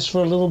digest for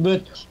a little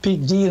bit.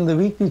 Peak D in the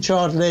weekly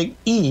chart, leg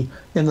E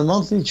in the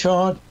monthly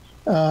chart.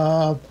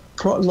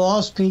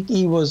 Last peak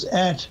E was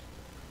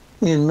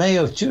in May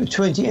of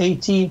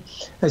 2018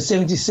 at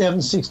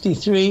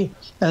 77.63,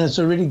 and it's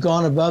already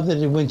gone above that.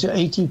 It went to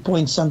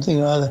 80-point-something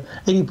or other,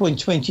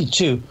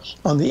 80.22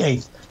 on the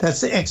 8th.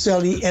 That's the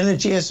XLE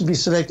Energy, S&P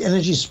Select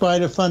Energy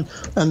Spider Fund,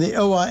 and the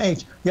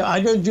OIH. Yeah,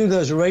 I don't do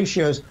those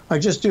ratios. I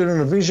just do it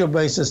on a visual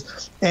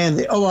basis, and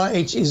the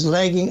OIH is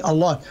lagging a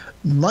lot.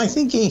 My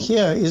thinking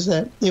here is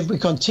that if we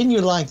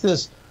continue like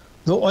this,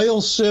 the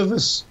oil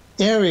service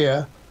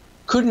area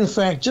could, in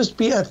fact, just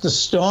be at the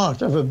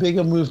start of a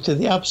bigger move to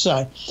the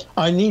upside.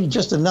 I need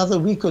just another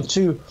week or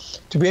two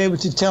to be able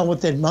to tell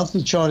what that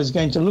monthly chart is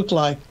going to look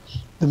like.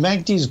 The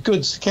MACD is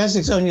good.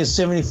 Stochastic's only at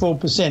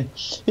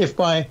 74%. If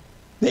by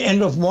the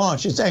end of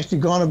March, it's actually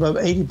gone above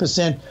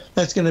 80%.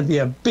 That's going to be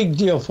a big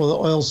deal for the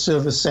oil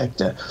service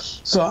sector.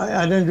 So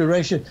I don't do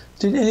ratio.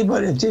 Did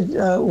anybody,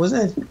 was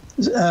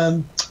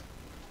that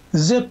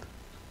Zip?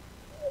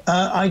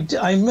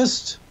 I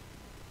missed,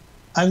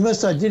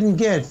 I didn't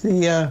get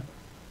the,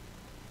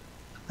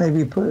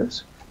 maybe put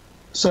it,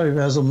 sorry,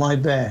 Basil, my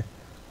bad.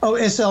 Oh,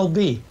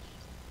 SLB.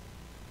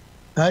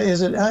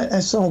 Is it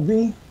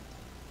SLB?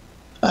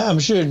 I'm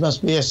sure it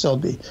must be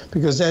SLB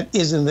because that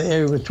is in the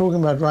area we're talking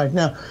about right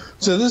now.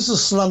 So this is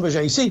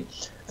Schlumberger. You see,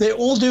 they're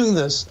all doing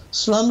this.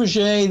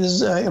 Schlumberger, this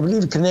is, I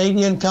believe, a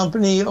Canadian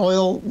company,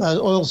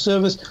 oil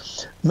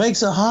service,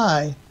 makes a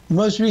high,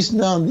 most recent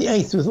on the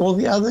 8th with all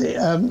the other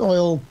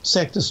oil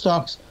sector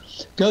stocks,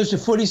 goes to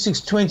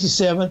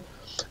 46.27,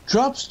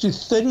 drops to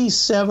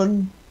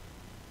 37.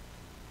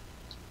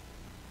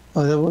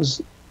 Oh, that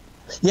was,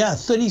 yeah,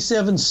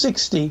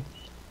 37.60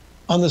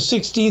 on the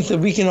 16th, a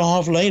week and a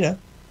half later.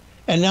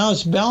 And now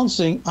it's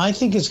bouncing. I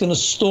think it's going to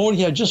stall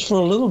here just for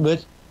a little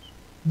bit,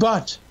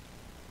 but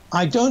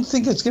I don't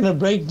think it's going to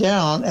break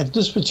down at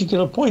this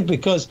particular point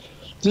because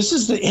this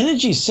is the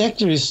energy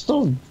sector is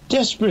still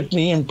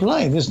desperately in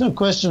play. There's no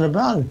question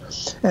about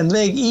it. And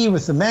leg E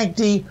with the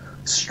MACD,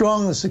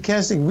 strong, the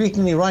stochastic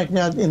weekly right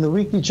now in the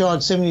weekly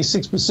chart,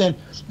 76%.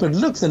 But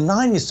look, the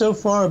 9 is so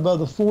far above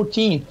the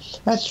 14.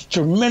 That's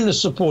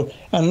tremendous support,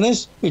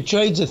 unless it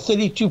trades at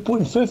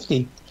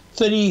 32.50,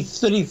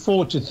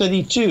 34 to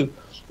 32.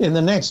 In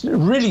the next,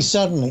 really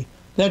suddenly,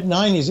 that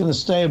 9 is going to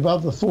stay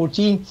above the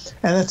 14,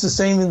 and that's the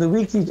same in the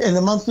weekly and the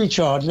monthly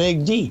chart,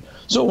 leg D.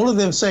 So all of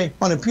them say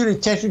on a purely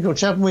technical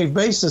Chapman wave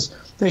basis,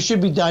 they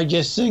should be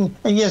digesting,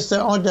 and yes, they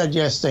are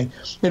digesting.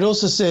 It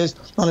also says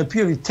on a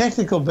purely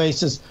technical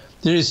basis,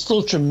 there is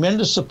still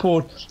tremendous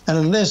support, and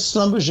unless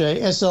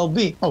Schlumberger,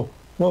 SLB, oh,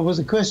 what was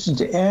the question,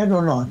 to add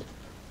or not?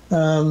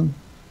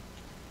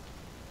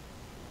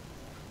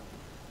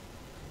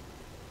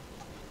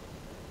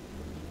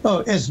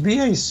 Oh,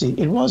 SBAC.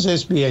 It was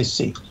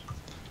SBAC.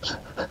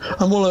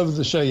 I'm all over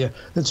the show, yeah.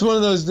 It's one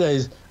of those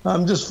days.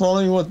 I'm just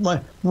following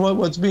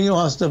what's being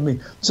asked of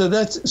me. So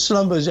that's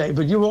Schlumberger.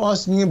 But you were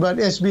asking about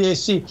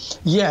SBAC.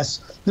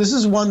 Yes, this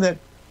is one that,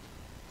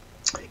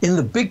 in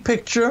the big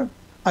picture,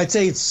 I'd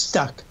say it's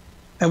stuck.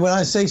 And when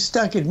I say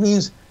stuck, it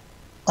means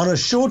on a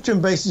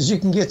short-term basis, you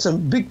can get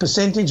some big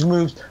percentage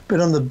moves,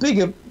 but on the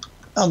bigger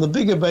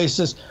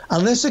basis,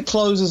 unless it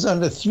closes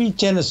under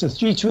 310, it's a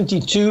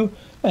 322.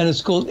 And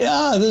it's called,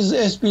 this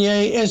is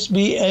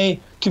SBA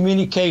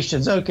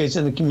Communications. Okay, it's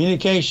in the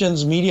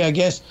communications, media, I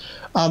guess.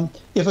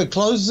 If it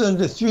closes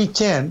under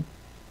 310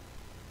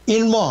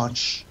 in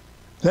March,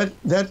 that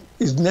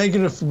is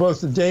negative for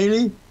both the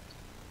daily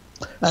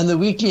and the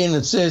weekly, and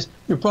it says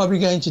you're probably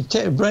going to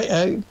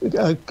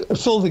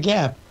fill the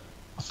gap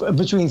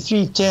between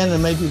 310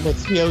 and maybe about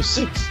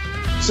 306.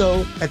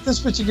 So at this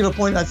particular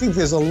point, I think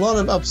there's a lot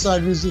of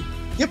upside.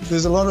 Yep,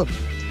 there's a lot of,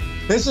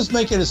 let's just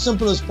make it as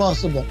simple as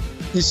possible.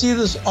 You see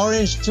this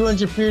orange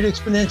 200-period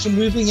exponential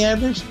moving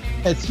average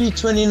at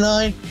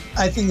 329?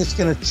 I think it's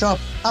going to chop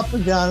up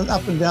and down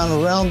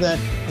around that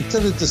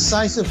until it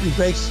decisively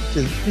breaks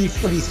to the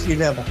 343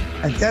 level.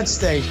 At that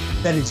stage,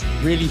 that is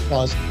really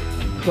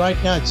positive.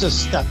 Right now, it's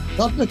just stuck.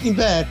 Not looking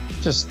bad,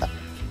 just stuck.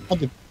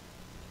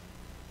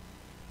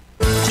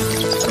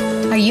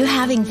 Are you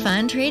having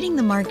fun trading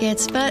the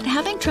markets, but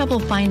having trouble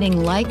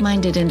finding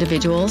like-minded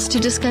individuals to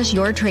discuss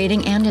your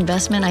trading and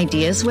investment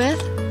ideas with?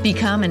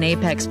 Become an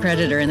apex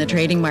predator in the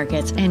trading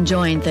markets and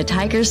join the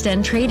Tiger's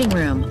Den Trading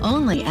Room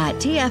only at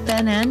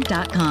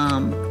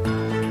TFNN.com.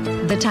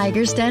 The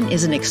Tiger's Den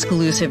is an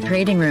exclusive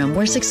trading room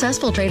where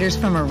successful traders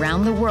from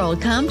around the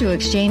world come to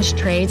exchange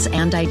trades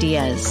and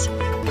ideas.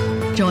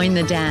 Join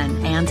the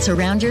den and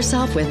surround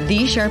yourself with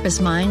the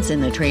sharpest minds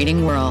in the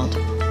trading world.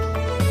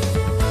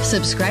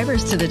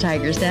 Subscribers to the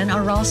Tiger's Den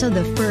are also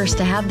the first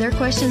to have their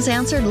questions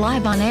answered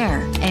live on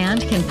air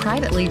and can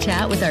privately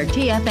chat with our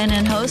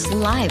TFNN hosts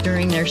live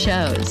during their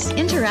shows.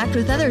 Interact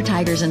with other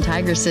Tigers and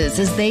Tigresses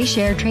as they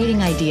share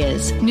trading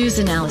ideas, news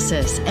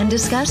analysis, and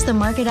discuss the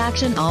market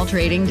action all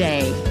trading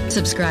day.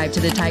 Subscribe to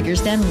the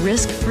Tiger's Den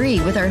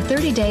risk-free with our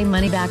 30-day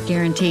money-back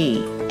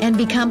guarantee and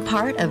become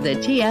part of the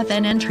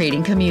TFNN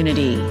trading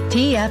community.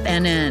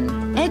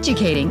 TFNN,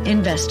 educating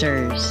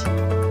investors.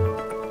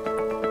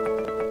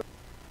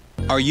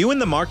 Are you in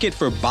the market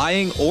for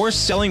buying or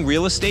selling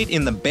real estate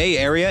in the Bay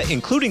Area,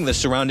 including the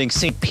surrounding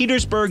St.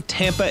 Petersburg,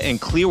 Tampa,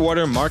 and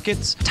Clearwater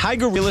markets?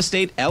 Tiger Real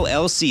Estate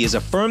LLC is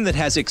a firm that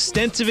has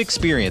extensive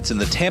experience in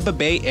the Tampa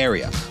Bay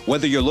area.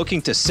 Whether you're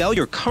looking to sell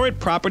your current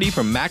property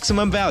for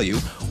maximum value,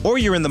 or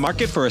you're in the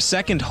market for a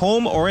second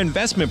home or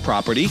investment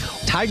property,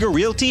 Tiger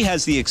Realty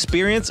has the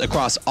experience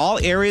across all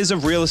areas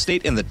of real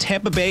estate in the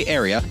Tampa Bay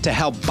area to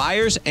help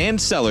buyers and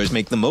sellers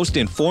make the most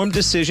informed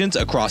decisions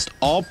across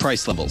all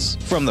price levels.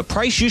 From the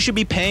price you should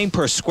be paying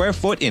per square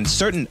foot in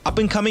certain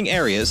up-and-coming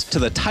areas to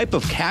the type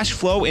of cash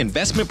flow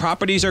investment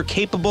properties are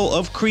capable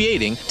of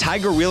creating,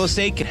 Tiger Real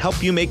Estate can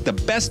help you make the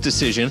best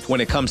decision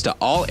when it comes to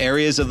all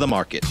areas of the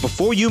market.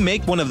 Before you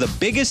make one of the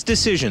biggest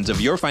decisions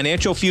of your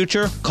financial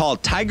future, call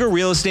Tiger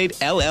Real Estate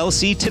LLC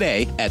LLC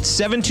today at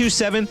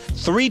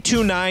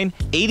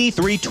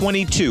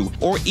 727-329-8322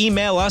 or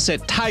email us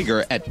at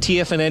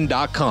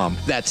tiger@tfnn.com.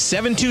 That's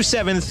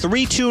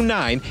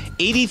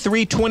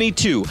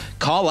 727-329-8322.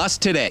 Call us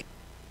today.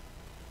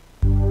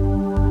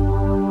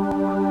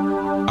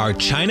 Are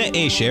China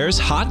A-shares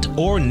hot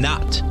or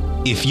not?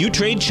 If you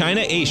trade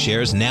China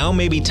A-shares, now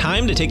may be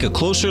time to take a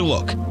closer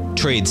look.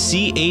 Trade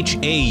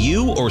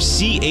CHAU or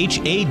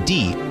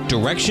CHAD,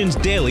 Directions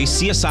Daily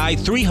CSI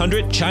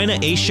 300 China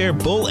A-share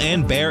Bull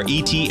and Bear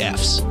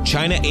ETFs.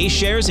 China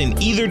A-shares in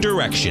either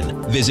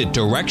direction. Visit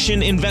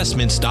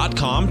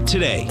directioninvestments.com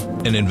today.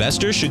 An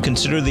investor should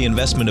consider the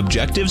investment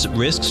objectives,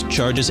 risks,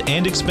 charges,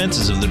 and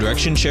expenses of the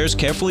Direction shares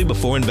carefully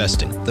before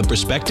investing. The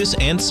prospectus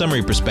and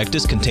summary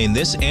prospectus contain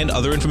this and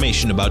other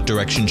information about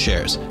Direction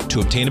shares.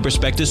 To obtain a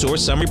prospectus or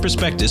summary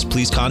prospectus,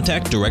 please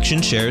contact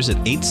Direction shares at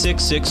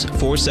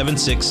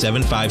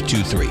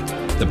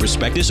 866-476-7523. The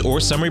prospectus or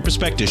summary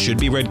prospectus should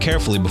be read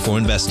carefully before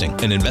investing.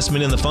 An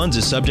investment in the funds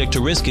is subject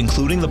to risk,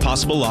 including the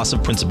possible loss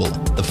of principal.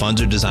 The funds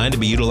are designed to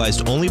be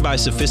utilized only by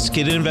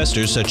sophisticated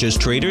investors such as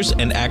traders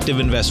and active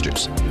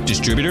investors.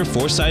 Distributor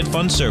Foreside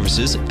Fund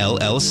Services,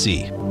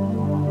 LLC.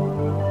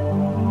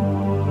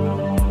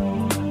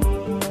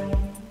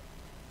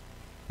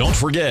 Don't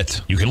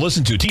forget, you can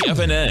listen to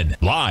TFNN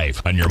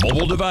live on your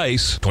mobile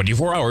device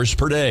 24 hours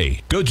per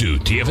day. Go to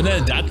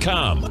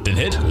TFNN.com, then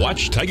hit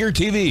Watch Tiger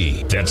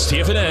TV. That's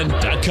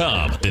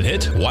TFNN.com, then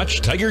hit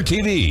Watch Tiger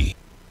TV.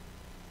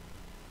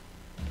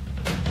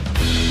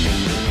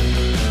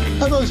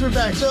 Hi folks, we're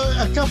back. So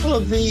a couple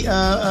of the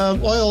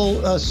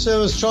oil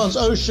service,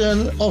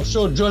 Transocean,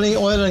 offshore drilling,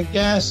 oil and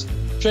gas,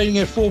 trading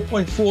at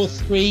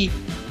 4.43.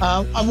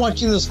 I'm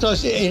watching this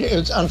closely.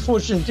 It's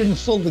unfortunate it didn't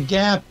fill the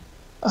gap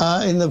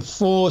in the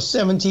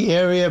 470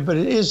 area, but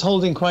it is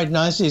holding quite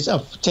nicely. It's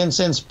up 10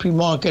 cents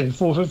pre-market at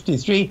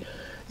 453.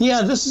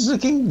 Yeah, this is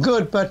looking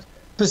good, but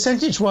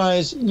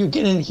percentage-wise, you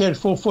get in here at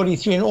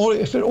 443, and all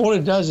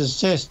it does is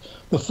test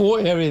the 4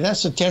 area.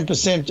 That's a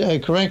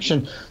 10%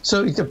 correction.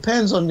 So it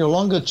depends on your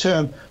longer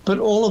term. But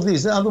all of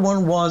these, the other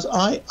one was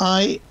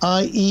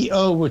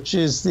IEO, which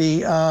is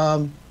the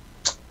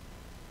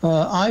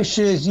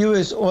iShares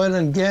US Oil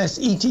and Gas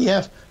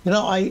ETF. You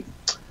know,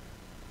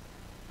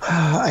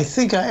 I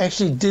think I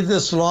actually did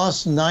this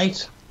last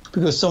night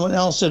because someone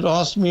else had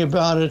asked me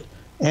about it,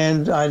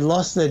 and I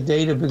lost that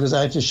data because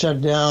I had to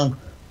shut down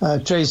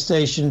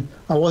TradeStation.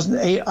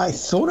 I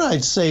thought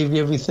I'd saved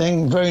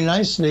everything very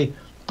nicely,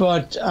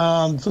 but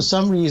for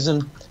some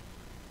reason,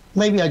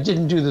 maybe I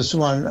didn't do this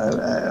one.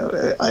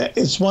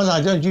 It's one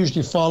I don't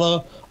usually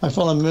follow. I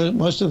follow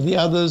most of the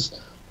others,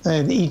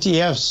 the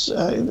ETFs,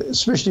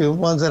 especially the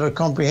ones that are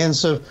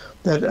comprehensive,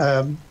 that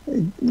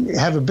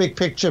have a big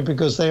picture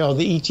because they are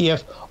the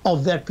ETF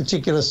of that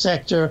particular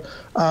sector.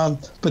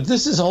 But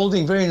this is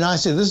holding very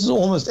nicely. This is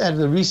almost at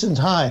the recent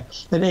high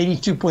at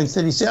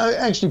 82.36.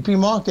 Actually,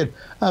 pre-market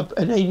up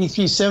at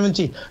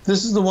 83.70.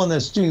 This is the one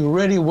that's doing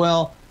really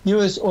well.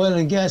 U.S. oil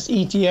and gas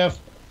ETF.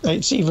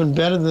 It's even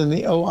better than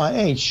the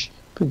OIH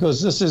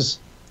because this is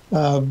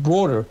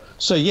broader.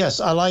 So yes,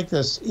 I like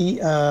this.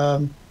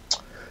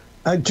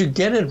 To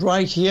get it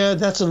right here,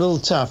 that's a little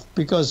tough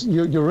because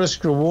your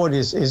risk reward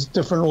is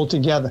different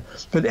altogether.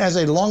 But as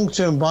a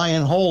long-term buy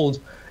and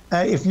hold,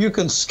 if you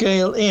can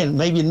scale in,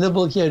 maybe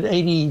nibble here at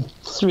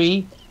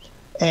 83,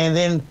 and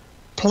then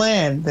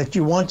plan that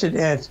you want it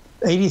at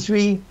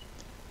 83,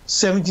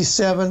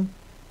 77,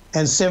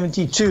 and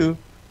 72,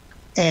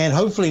 and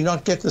hopefully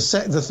not get the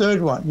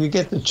third one. You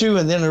get the 2,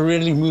 and then it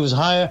really moves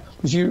higher.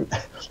 But you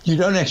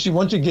don't actually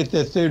want to get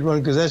that third one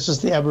because that's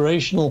just the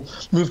aberrational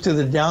move to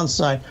the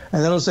downside.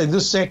 And then it'll say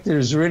this sector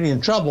is really in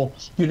trouble.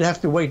 You'd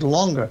have to wait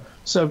longer.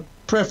 So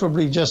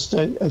preferably just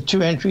 2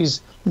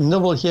 entries,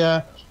 nibble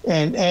here,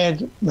 and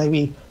add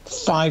maybe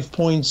 5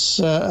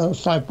 points or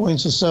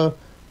so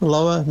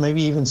lower,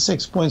 maybe even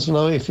 6 points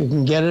lower if you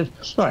can get it.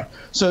 All right.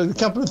 So a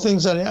couple of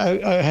things that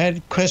I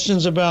had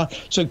questions about.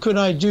 So could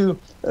I do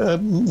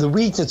the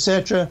wheat,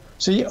 etc.?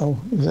 So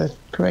is that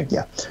correct?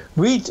 Yeah.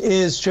 Wheat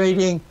is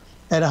trading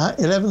at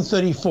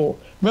 11.34.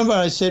 Remember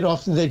I said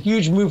after that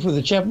huge move with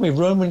the Chapman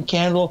Roman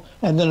candle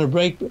and then a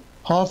break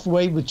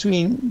halfway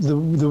between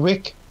the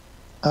wick,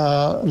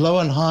 low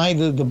and high,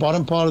 the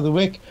bottom part of the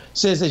wick,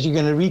 says that you're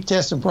going to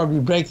retest and probably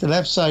break the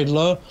left side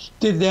low.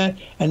 Did that,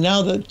 and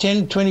now the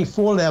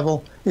 1024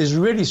 level is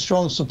really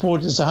strong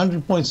support. It's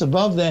 100 points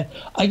above that.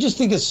 I just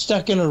think it's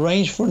stuck in a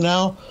range for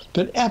now,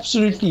 but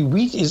absolutely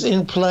wheat is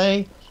in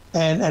play.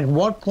 And at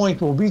what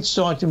point will wheat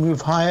start to move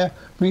higher?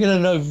 We're going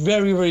to know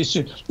very, very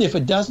soon. If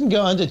it doesn't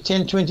go under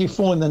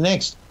 1024 in the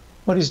next,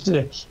 what is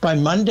today? By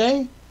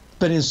Monday,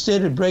 but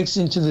instead it breaks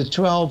into the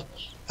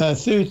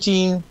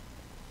 1213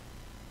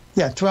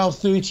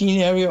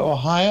 area or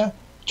higher,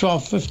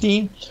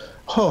 1215.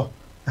 Oh,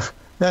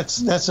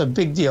 that's a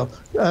big deal.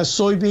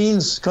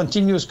 Soybeans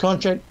continuous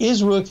contract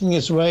is working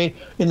its way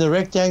in the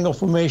rectangle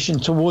formation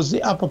towards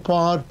the upper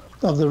part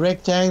of the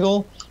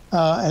rectangle,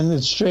 and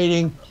it's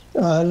trading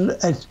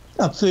at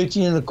up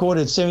 13 and a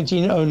quarter at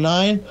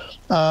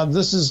 17.09.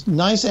 This is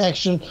nice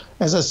action.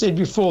 As I said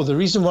before, the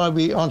reason why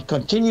we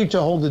continue to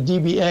hold the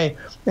DBA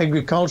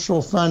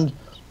Agricultural Fund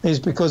is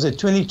because at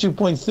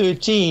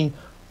 22.13,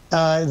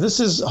 this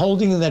is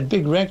holding in that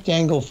big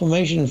rectangle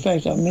formation. In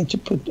fact, I meant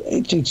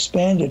to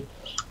expand it.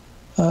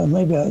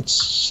 Maybe I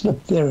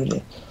slipped. There it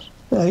is.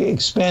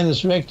 Expand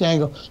this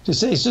rectangle to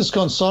say it's just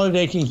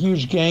consolidating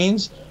huge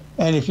gains.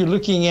 And if you're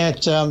looking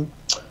at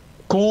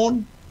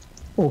corn,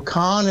 or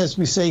Khan, as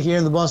we say here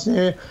in the Boston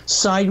area,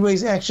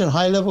 sideways action,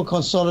 high-level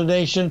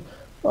consolidation.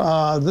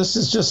 This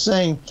is just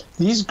saying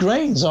these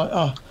grains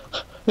are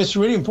it's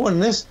really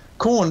important. This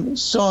corn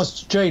starts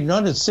to trade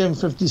not at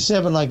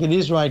 757 like it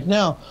is right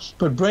now,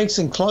 but breaks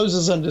and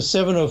closes under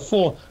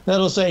 704.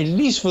 That'll say, at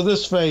least for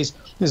this phase,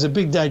 there's a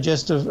big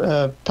digestive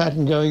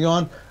pattern going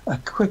on.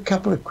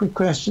 Couple of quick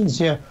questions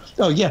here.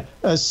 Oh, yeah,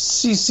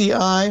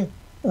 CCI,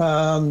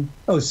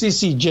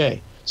 CCJ.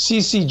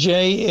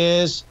 CCJ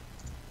is,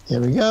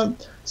 here we go.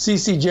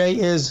 CCJ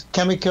is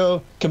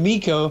Cameco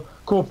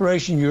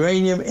Corporation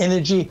Uranium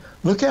Energy.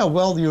 Look how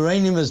well the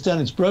uranium has done.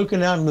 It's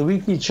broken out in the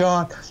weekly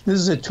chart. This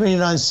is at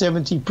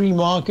 29.70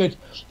 pre-market.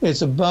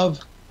 It's above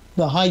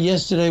the high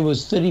yesterday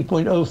was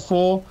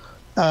 30.04.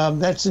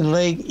 That's in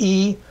leg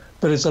E,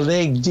 but it's a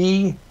leg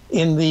D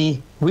in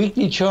the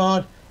weekly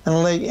chart and a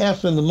leg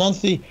F in the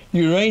monthly.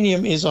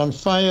 Uranium is on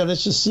fire.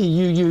 Let's just see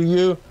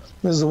UUU.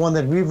 This is the one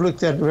that we've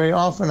looked at very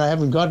often. I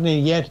haven't gotten it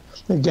yet.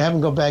 I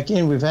haven't got back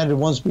in. We've had it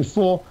once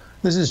before.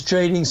 This is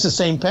trading. It's the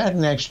same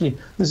pattern, actually.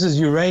 This is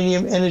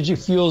Uranium Energy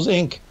Fuels,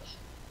 Inc.,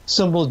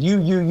 symbol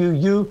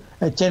UUUU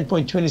at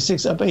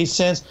 10.26, up 8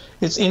 cents.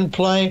 It's in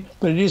play,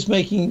 but it is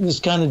making this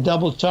kind of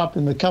double top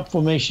in the cup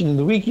formation in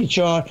the weekly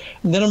chart.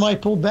 And then it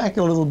might pull back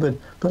a little bit.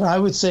 But I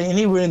would say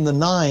anywhere in the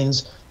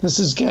nines, this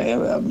is,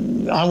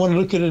 I want to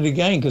look at it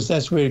again because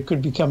that's where it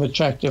could become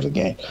attractive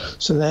again.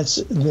 So that's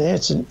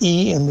an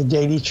E in the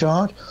daily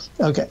chart.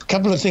 Okay, a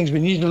couple of things we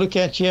need to look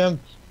at here.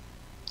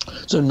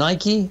 So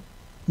Nike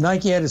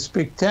had a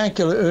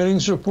spectacular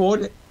earnings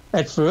report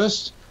at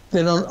first.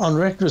 Then on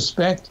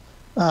retrospect,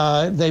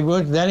 they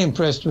weren't that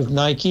impressed with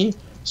Nike.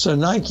 So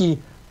Nike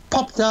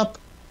popped up,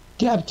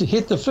 gap to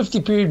hit the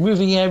 50-period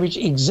moving average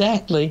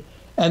exactly.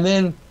 And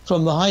then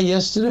from the high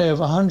yesterday of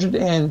 100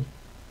 there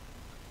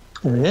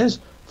it is,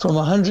 from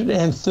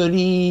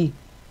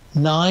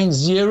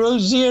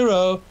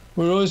 139.00,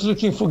 we're always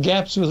looking for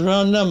gaps with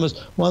round numbers.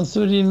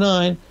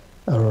 139,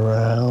 a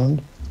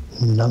round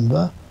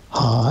number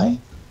high.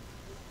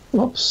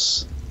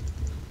 Whoops.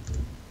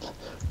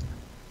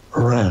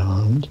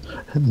 Round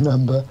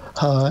number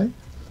high.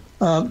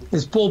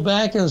 It's pulled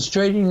back and it's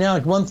trading now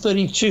at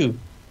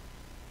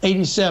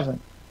 132.87.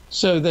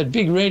 So that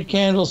big red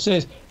candle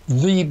says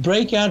the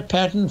breakout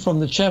pattern from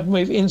the Chapman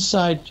wave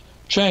inside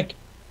track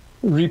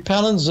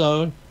repellent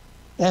zone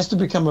has to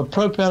become a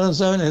propellant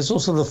zone, and it's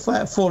also the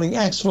flat falling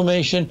axe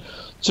formation.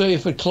 So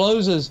if it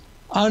closes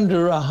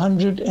under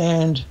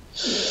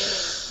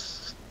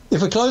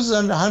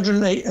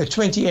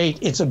 128,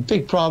 it's a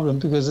big problem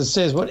because it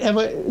says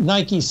whatever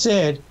Nike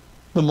said,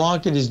 the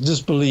market is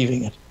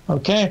disbelieving it.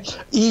 Okay,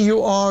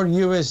 EUR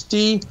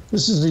USD.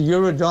 This is the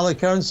euro-dollar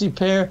currency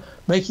pair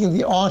making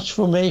the arch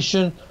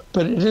formation,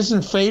 but it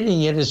isn't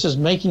fading yet. It's just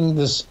making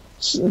this.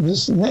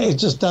 It's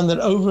just done that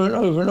over and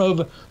over and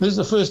over. This is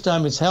the first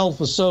time it's held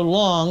for so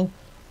long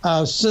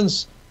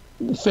since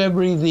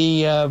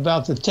February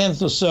about the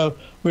 10th or so,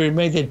 where it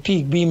made that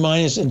peak B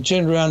minus and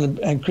turned around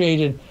and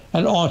created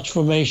an arch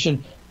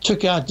formation,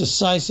 took out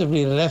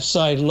decisively the left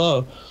side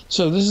low.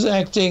 So this is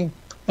acting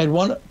at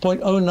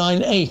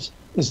 1.098.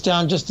 It's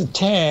down just a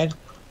tad.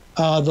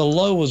 The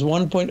low was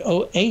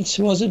 1.08,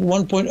 was it?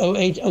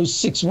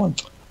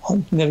 1.08061.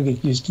 I'll never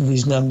get used to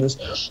these numbers.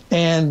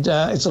 And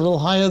it's a little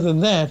higher than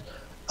that.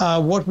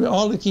 What we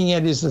are looking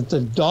at is that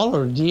the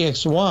dollar,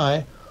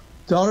 DXY,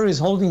 dollar is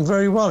holding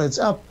very well. It's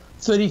up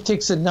 30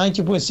 ticks at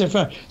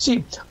 90.75.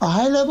 See, a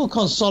high-level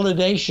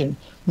consolidation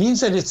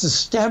means that it's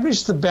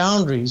established the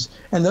boundaries,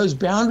 and those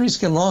boundaries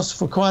can last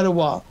for quite a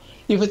while.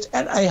 If it's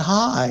at a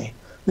high,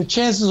 the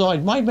chances are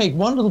it might make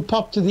one little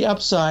pop to the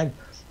upside,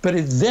 but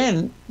it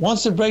then,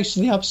 once it breaks to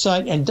the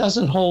upside and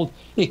doesn't hold,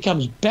 it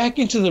comes back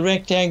into the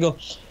rectangle,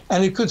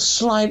 and it could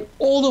slide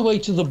all the way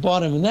to the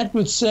bottom. And that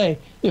would say,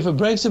 if it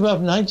breaks above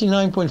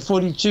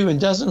 99.42 and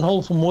doesn't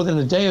hold for more than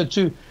a day or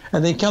two,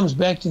 and then comes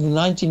back to the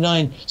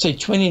 99, say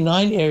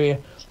 29 area,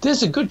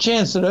 there's a good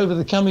chance that over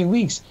the coming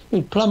weeks,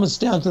 it plummets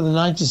down to the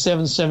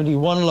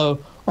 97.71 low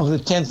of the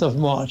 10th of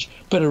March.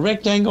 But a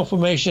rectangle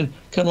formation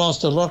can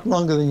last a lot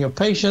longer than your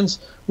patience.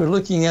 We're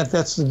looking at,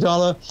 that's the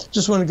dollar.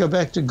 Just want to go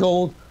back to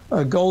gold.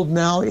 Gold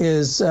now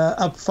is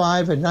up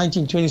 5 at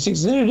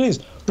 1926. There it is,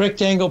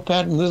 rectangle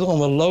pattern. This is on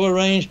the lower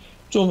range.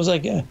 It's almost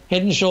like a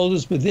head and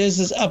shoulders, but there's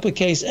this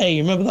uppercase A.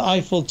 You remember the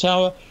Eiffel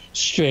Tower?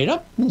 Straight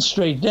up and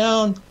straight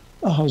down.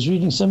 Oh, I was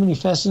reading so many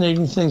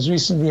fascinating things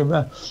recently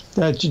about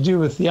to do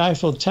with the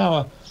Eiffel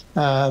Tower,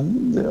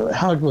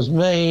 how it was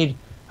made,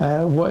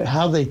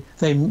 how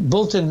they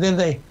built it, and then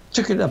they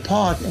took it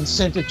apart and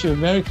sent it to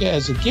America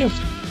as a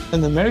gift,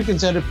 and the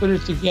Americans had to put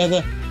it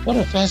together. What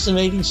a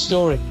fascinating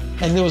story.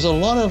 And there was a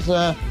lot of,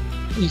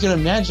 you can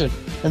imagine,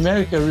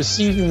 America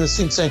receiving this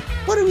thing saying,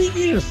 what do we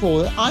need it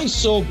for? I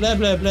saw blah,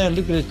 blah, blah.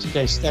 Look at it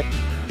today. Stack.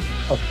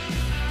 Oh,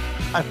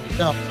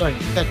 no, sorry.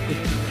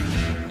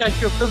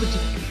 Stack your privilege.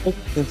 I'll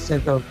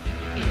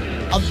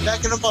be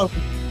back in a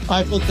moment.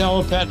 Eiffel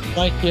Tower pattern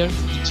right here.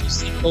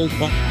 Gold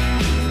one.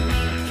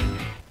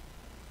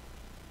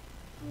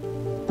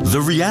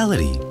 The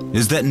reality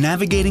is that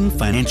navigating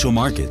financial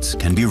markets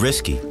can be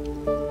risky.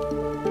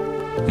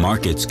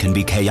 Markets can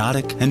be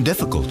chaotic and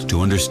difficult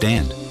to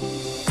understand.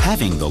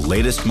 Having the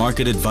latest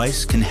market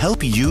advice can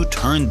help you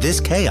turn this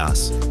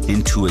chaos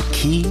into a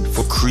key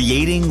for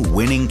creating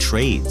winning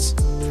trades.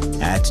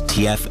 At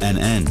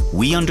TFNN,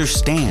 we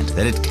understand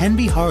that it can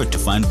be hard to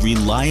find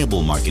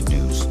reliable market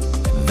news.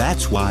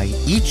 That's why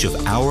each of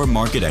our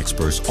market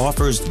experts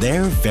offers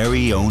their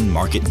very own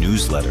market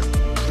newsletter,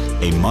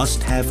 a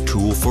must-have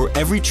tool for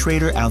every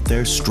trader out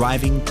there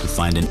striving to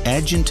find an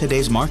edge in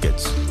today's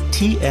markets.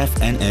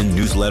 TFNN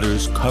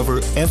newsletters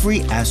cover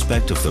every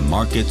aspect of the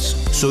markets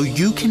so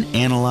you can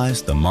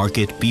analyze the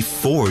market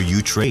before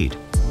you trade.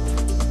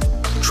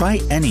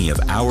 Try any of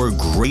our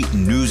great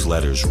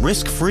newsletters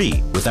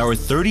risk-free with our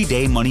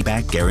 30-day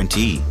money-back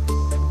guarantee.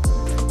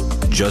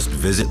 Just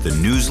visit the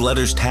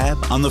Newsletters tab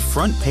on the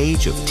front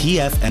page of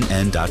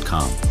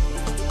TFNN.com.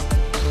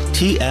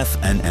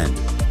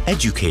 TFNN,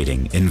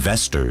 educating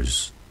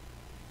investors.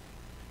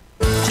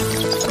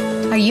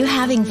 Are you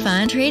having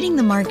fun trading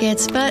the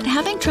markets but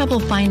having trouble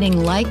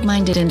finding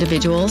like-minded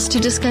individuals to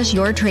discuss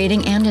your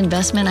trading and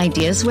investment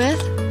ideas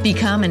with?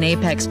 Become an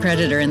apex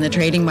predator in the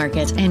trading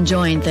market and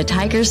join the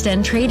Tiger's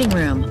Den Trading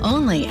Room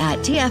only at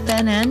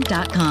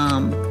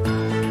TFNN.com.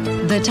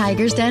 The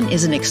Tiger's Den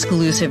is an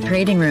exclusive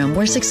trading room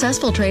where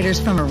successful traders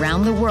from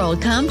around the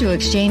world come to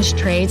exchange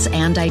trades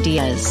and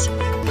ideas.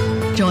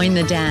 Join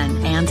the den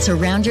and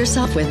surround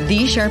yourself with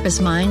the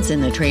sharpest minds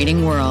in the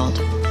trading world.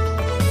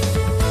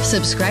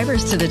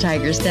 Subscribers to the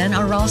Tiger's Den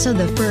are also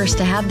the first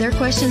to have their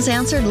questions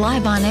answered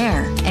live on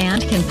air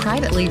and can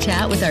privately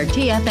chat with our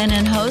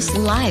TFNN hosts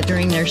live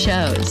during their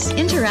shows.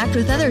 Interact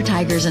with other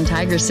Tigers and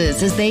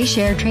Tigresses as they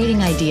share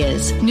trading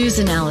ideas, news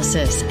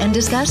analysis, and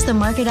discuss the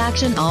market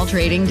action all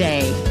trading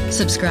day.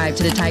 Subscribe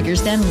to the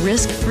Tiger's Den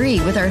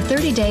risk-free with our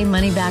 30-day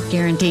money-back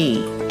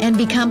guarantee and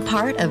become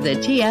part of the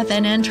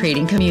TFNN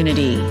trading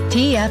community.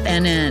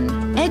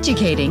 TFNN,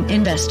 educating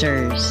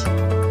investors.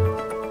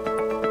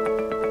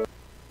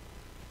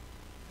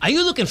 Are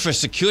you looking for a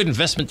secured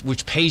investment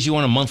which pays you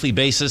on a monthly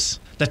basis?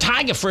 The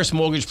Tiger First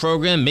Mortgage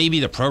Program may be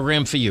the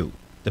program for you.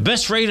 The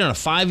best rate on a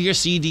 5-year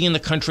CD in the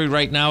country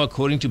right now,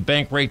 according to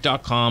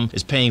Bankrate.com,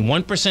 is paying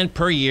 1%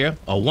 per year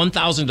or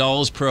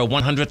 $1,000 per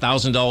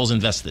 $100,000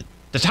 invested.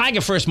 The Tiger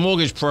First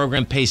Mortgage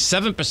Program pays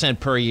 7%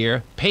 per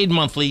year, paid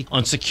monthly,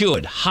 on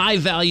secured,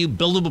 high-value,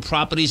 buildable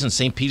properties in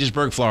St.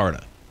 Petersburg,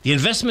 Florida. The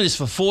investment is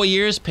for 4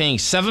 years, paying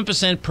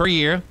 7% per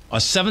year or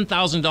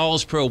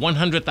 $7,000 per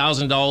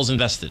 $100,000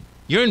 invested.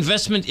 Your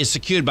investment is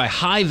secured by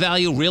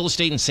high-value real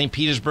estate in St.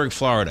 Petersburg,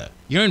 Florida.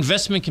 Your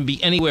investment can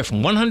be anywhere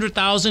from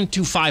 $100,000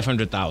 to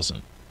 $500,000.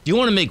 Do you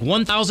want to make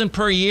 $1,000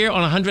 per year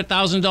on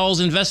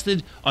 $100,000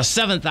 invested or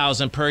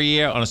 $7,000 per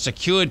year on a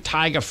secured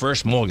Tiger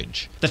First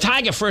mortgage? The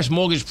Tiger First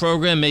Mortgage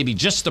Program may be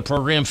just the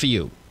program for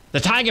you.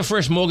 The Tiger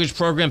First Mortgage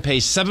Program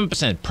pays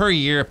 7% per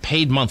year,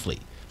 paid monthly.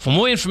 For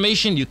more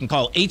information, you can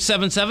call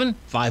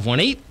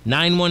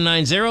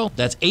 877-518-9190.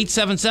 That's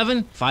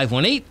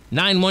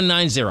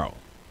 877-518-9190.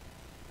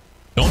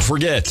 Don't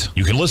forget,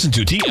 you can listen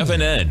to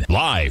TFNN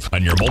live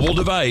on your mobile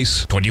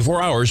device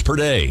 24 hours per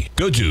day.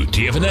 Go to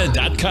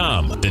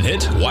TFNN.com, then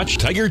hit Watch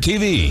Tiger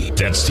TV.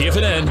 That's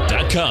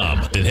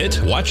TFNN.com, then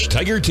hit Watch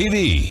Tiger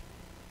TV.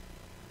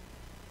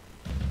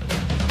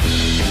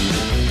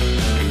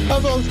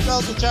 Hi folks,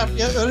 Basil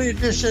Chapman. Early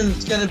edition.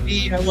 It's going to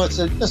be,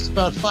 just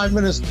about 5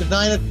 minutes to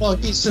 9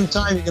 o'clock Eastern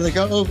Time. You're going to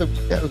go over,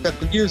 we've got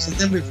the news, and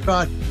then we've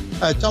got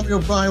Tommy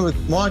O'Brien with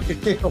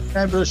Market Kickoff.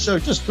 Fabulous show.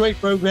 Just great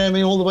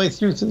programming all the way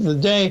through to the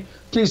day.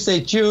 Please stay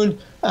tuned.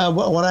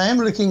 What I am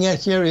looking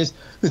at here is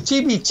the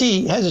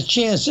TBT has a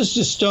chance just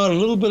to start a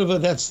little bit of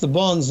it. That's the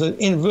bonds, the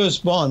inverse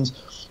bonds,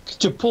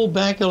 to pull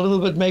back a little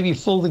bit, maybe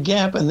fill the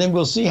gap, and then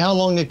we'll see how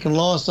long it can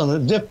last on a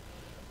dip.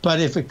 But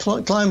if it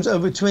climbs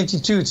over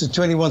 22, it's at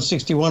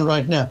 21.61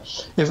 right now.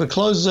 If it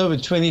closes over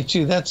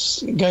 22,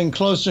 that's going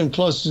closer and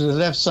closer to the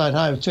left side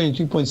high of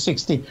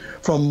 22.60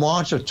 from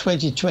March of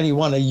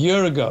 2021, a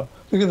year ago.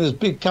 Look at this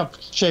big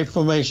cup-shaped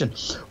formation.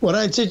 What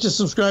I'd say to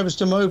subscribers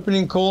to my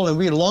opening call, and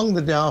we long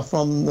the Dow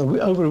from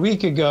over a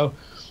week ago,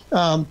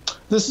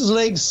 this is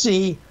leg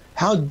C.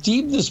 How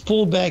deep this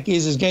pullback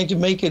is going to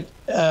make it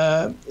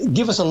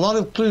give us a lot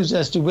of clues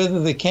as to whether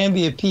there can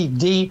be a peak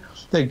D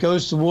that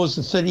goes towards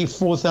the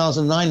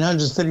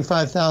 34,900,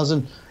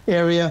 35,000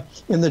 area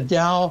in the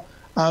Dow.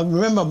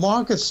 Remember,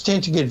 markets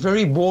tend to get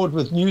very bored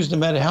with news no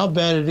matter how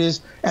bad it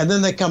is, and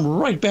then they come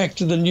right back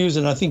to the news,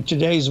 and I think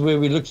today is where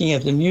we're looking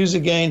at the news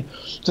again.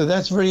 So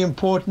that's very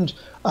important.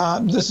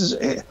 This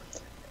is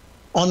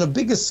on a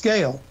bigger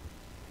scale.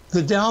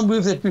 The down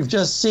move that we've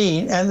just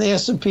seen, and the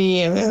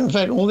S&P, and in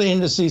fact all the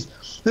indices,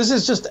 this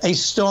is just a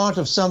start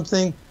of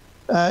something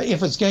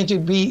if it's going to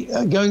be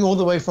going all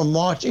the way from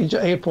March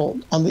into April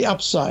on the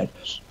upside.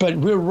 But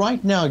we're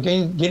right now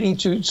getting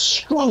to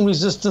strong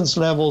resistance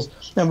levels,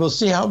 and we'll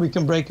see how we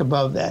can break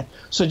above that.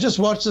 So just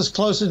watch this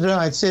closer today.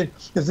 I said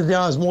if the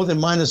Dow is more than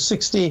minus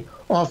 60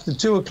 after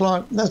 2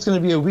 o'clock, that's going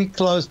to be a weak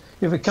close.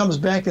 If it comes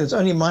back and it's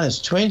only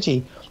minus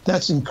 20,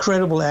 that's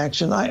incredible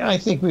action. I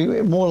think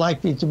we're more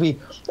likely to be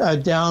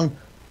down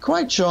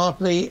quite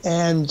sharply,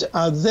 and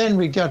then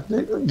we got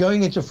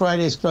going into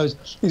Friday's close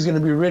is going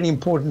to be really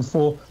important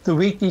for the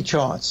weekly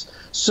charts.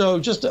 So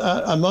just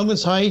a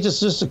moment's hiatus.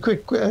 Just a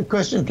quick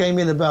question came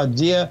in about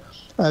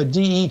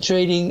DE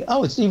trading.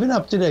 Oh, it's even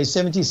up today,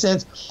 70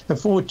 cents at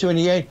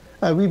 428.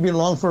 We've been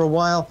long for a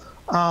while.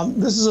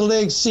 This is a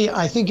leg C.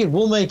 I think it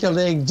will make a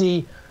leg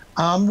D.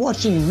 I'm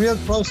watching real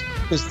close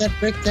because that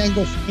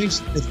rectangle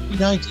formation at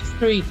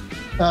 393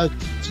 to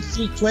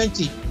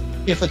 320.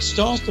 If it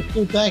starts to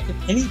pull back at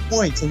any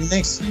point in the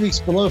next 3 weeks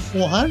below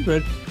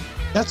 400,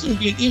 that's going to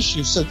be an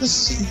issue. So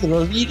this is either a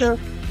leader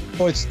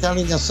or it's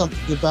telling us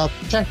something about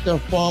the tractor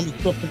farm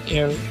equipment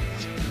area.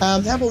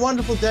 Have a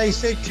wonderful day.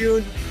 Stay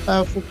tuned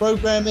for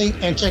programming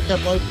and check out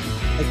my.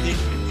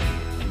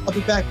 I'll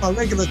be back my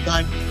regular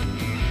time.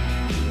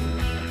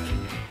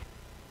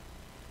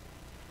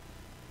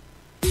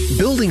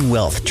 Building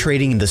wealth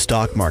trading in the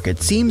stock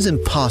market seems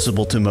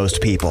impossible to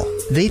most people.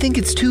 They think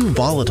it's too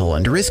volatile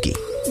and risky.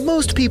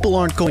 Most people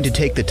aren't going to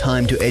take the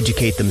time to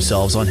educate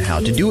themselves on how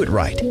to do it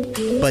right.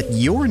 But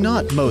you're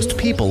not most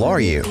people, are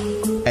you?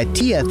 At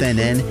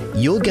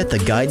TFNN, you'll get the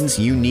guidance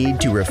you need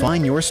to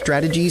refine your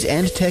strategies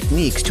and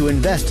techniques to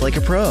invest like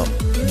a pro.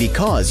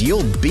 Because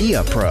you'll be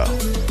a pro.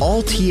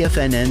 All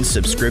TFNN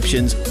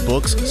subscriptions,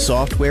 books,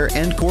 software,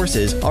 and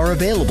courses are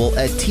available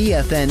at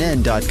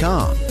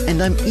TFNN.com.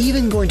 And I'm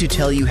even going to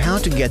tell you how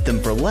to get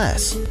them for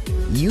less.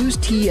 Use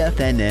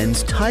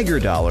TFNN's Tiger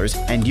Dollars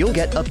and you'll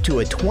get up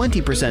to a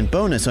 20%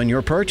 bonus on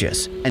your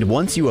purchase. And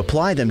once you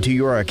apply them to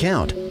your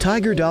account,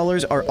 Tiger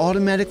Dollars are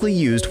automatically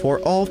used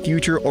for all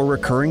future or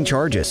recurring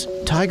charges.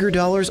 Tiger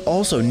Dollars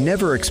also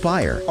never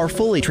expire, are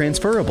fully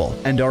transferable,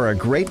 and are a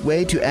great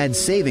way to add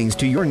savings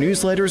to your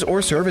newsletters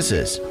or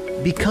services.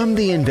 Become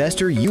the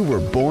investor you were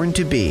born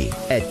to be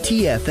at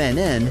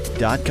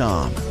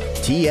TFNN.com.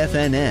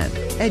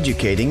 TFNN,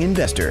 educating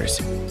investors.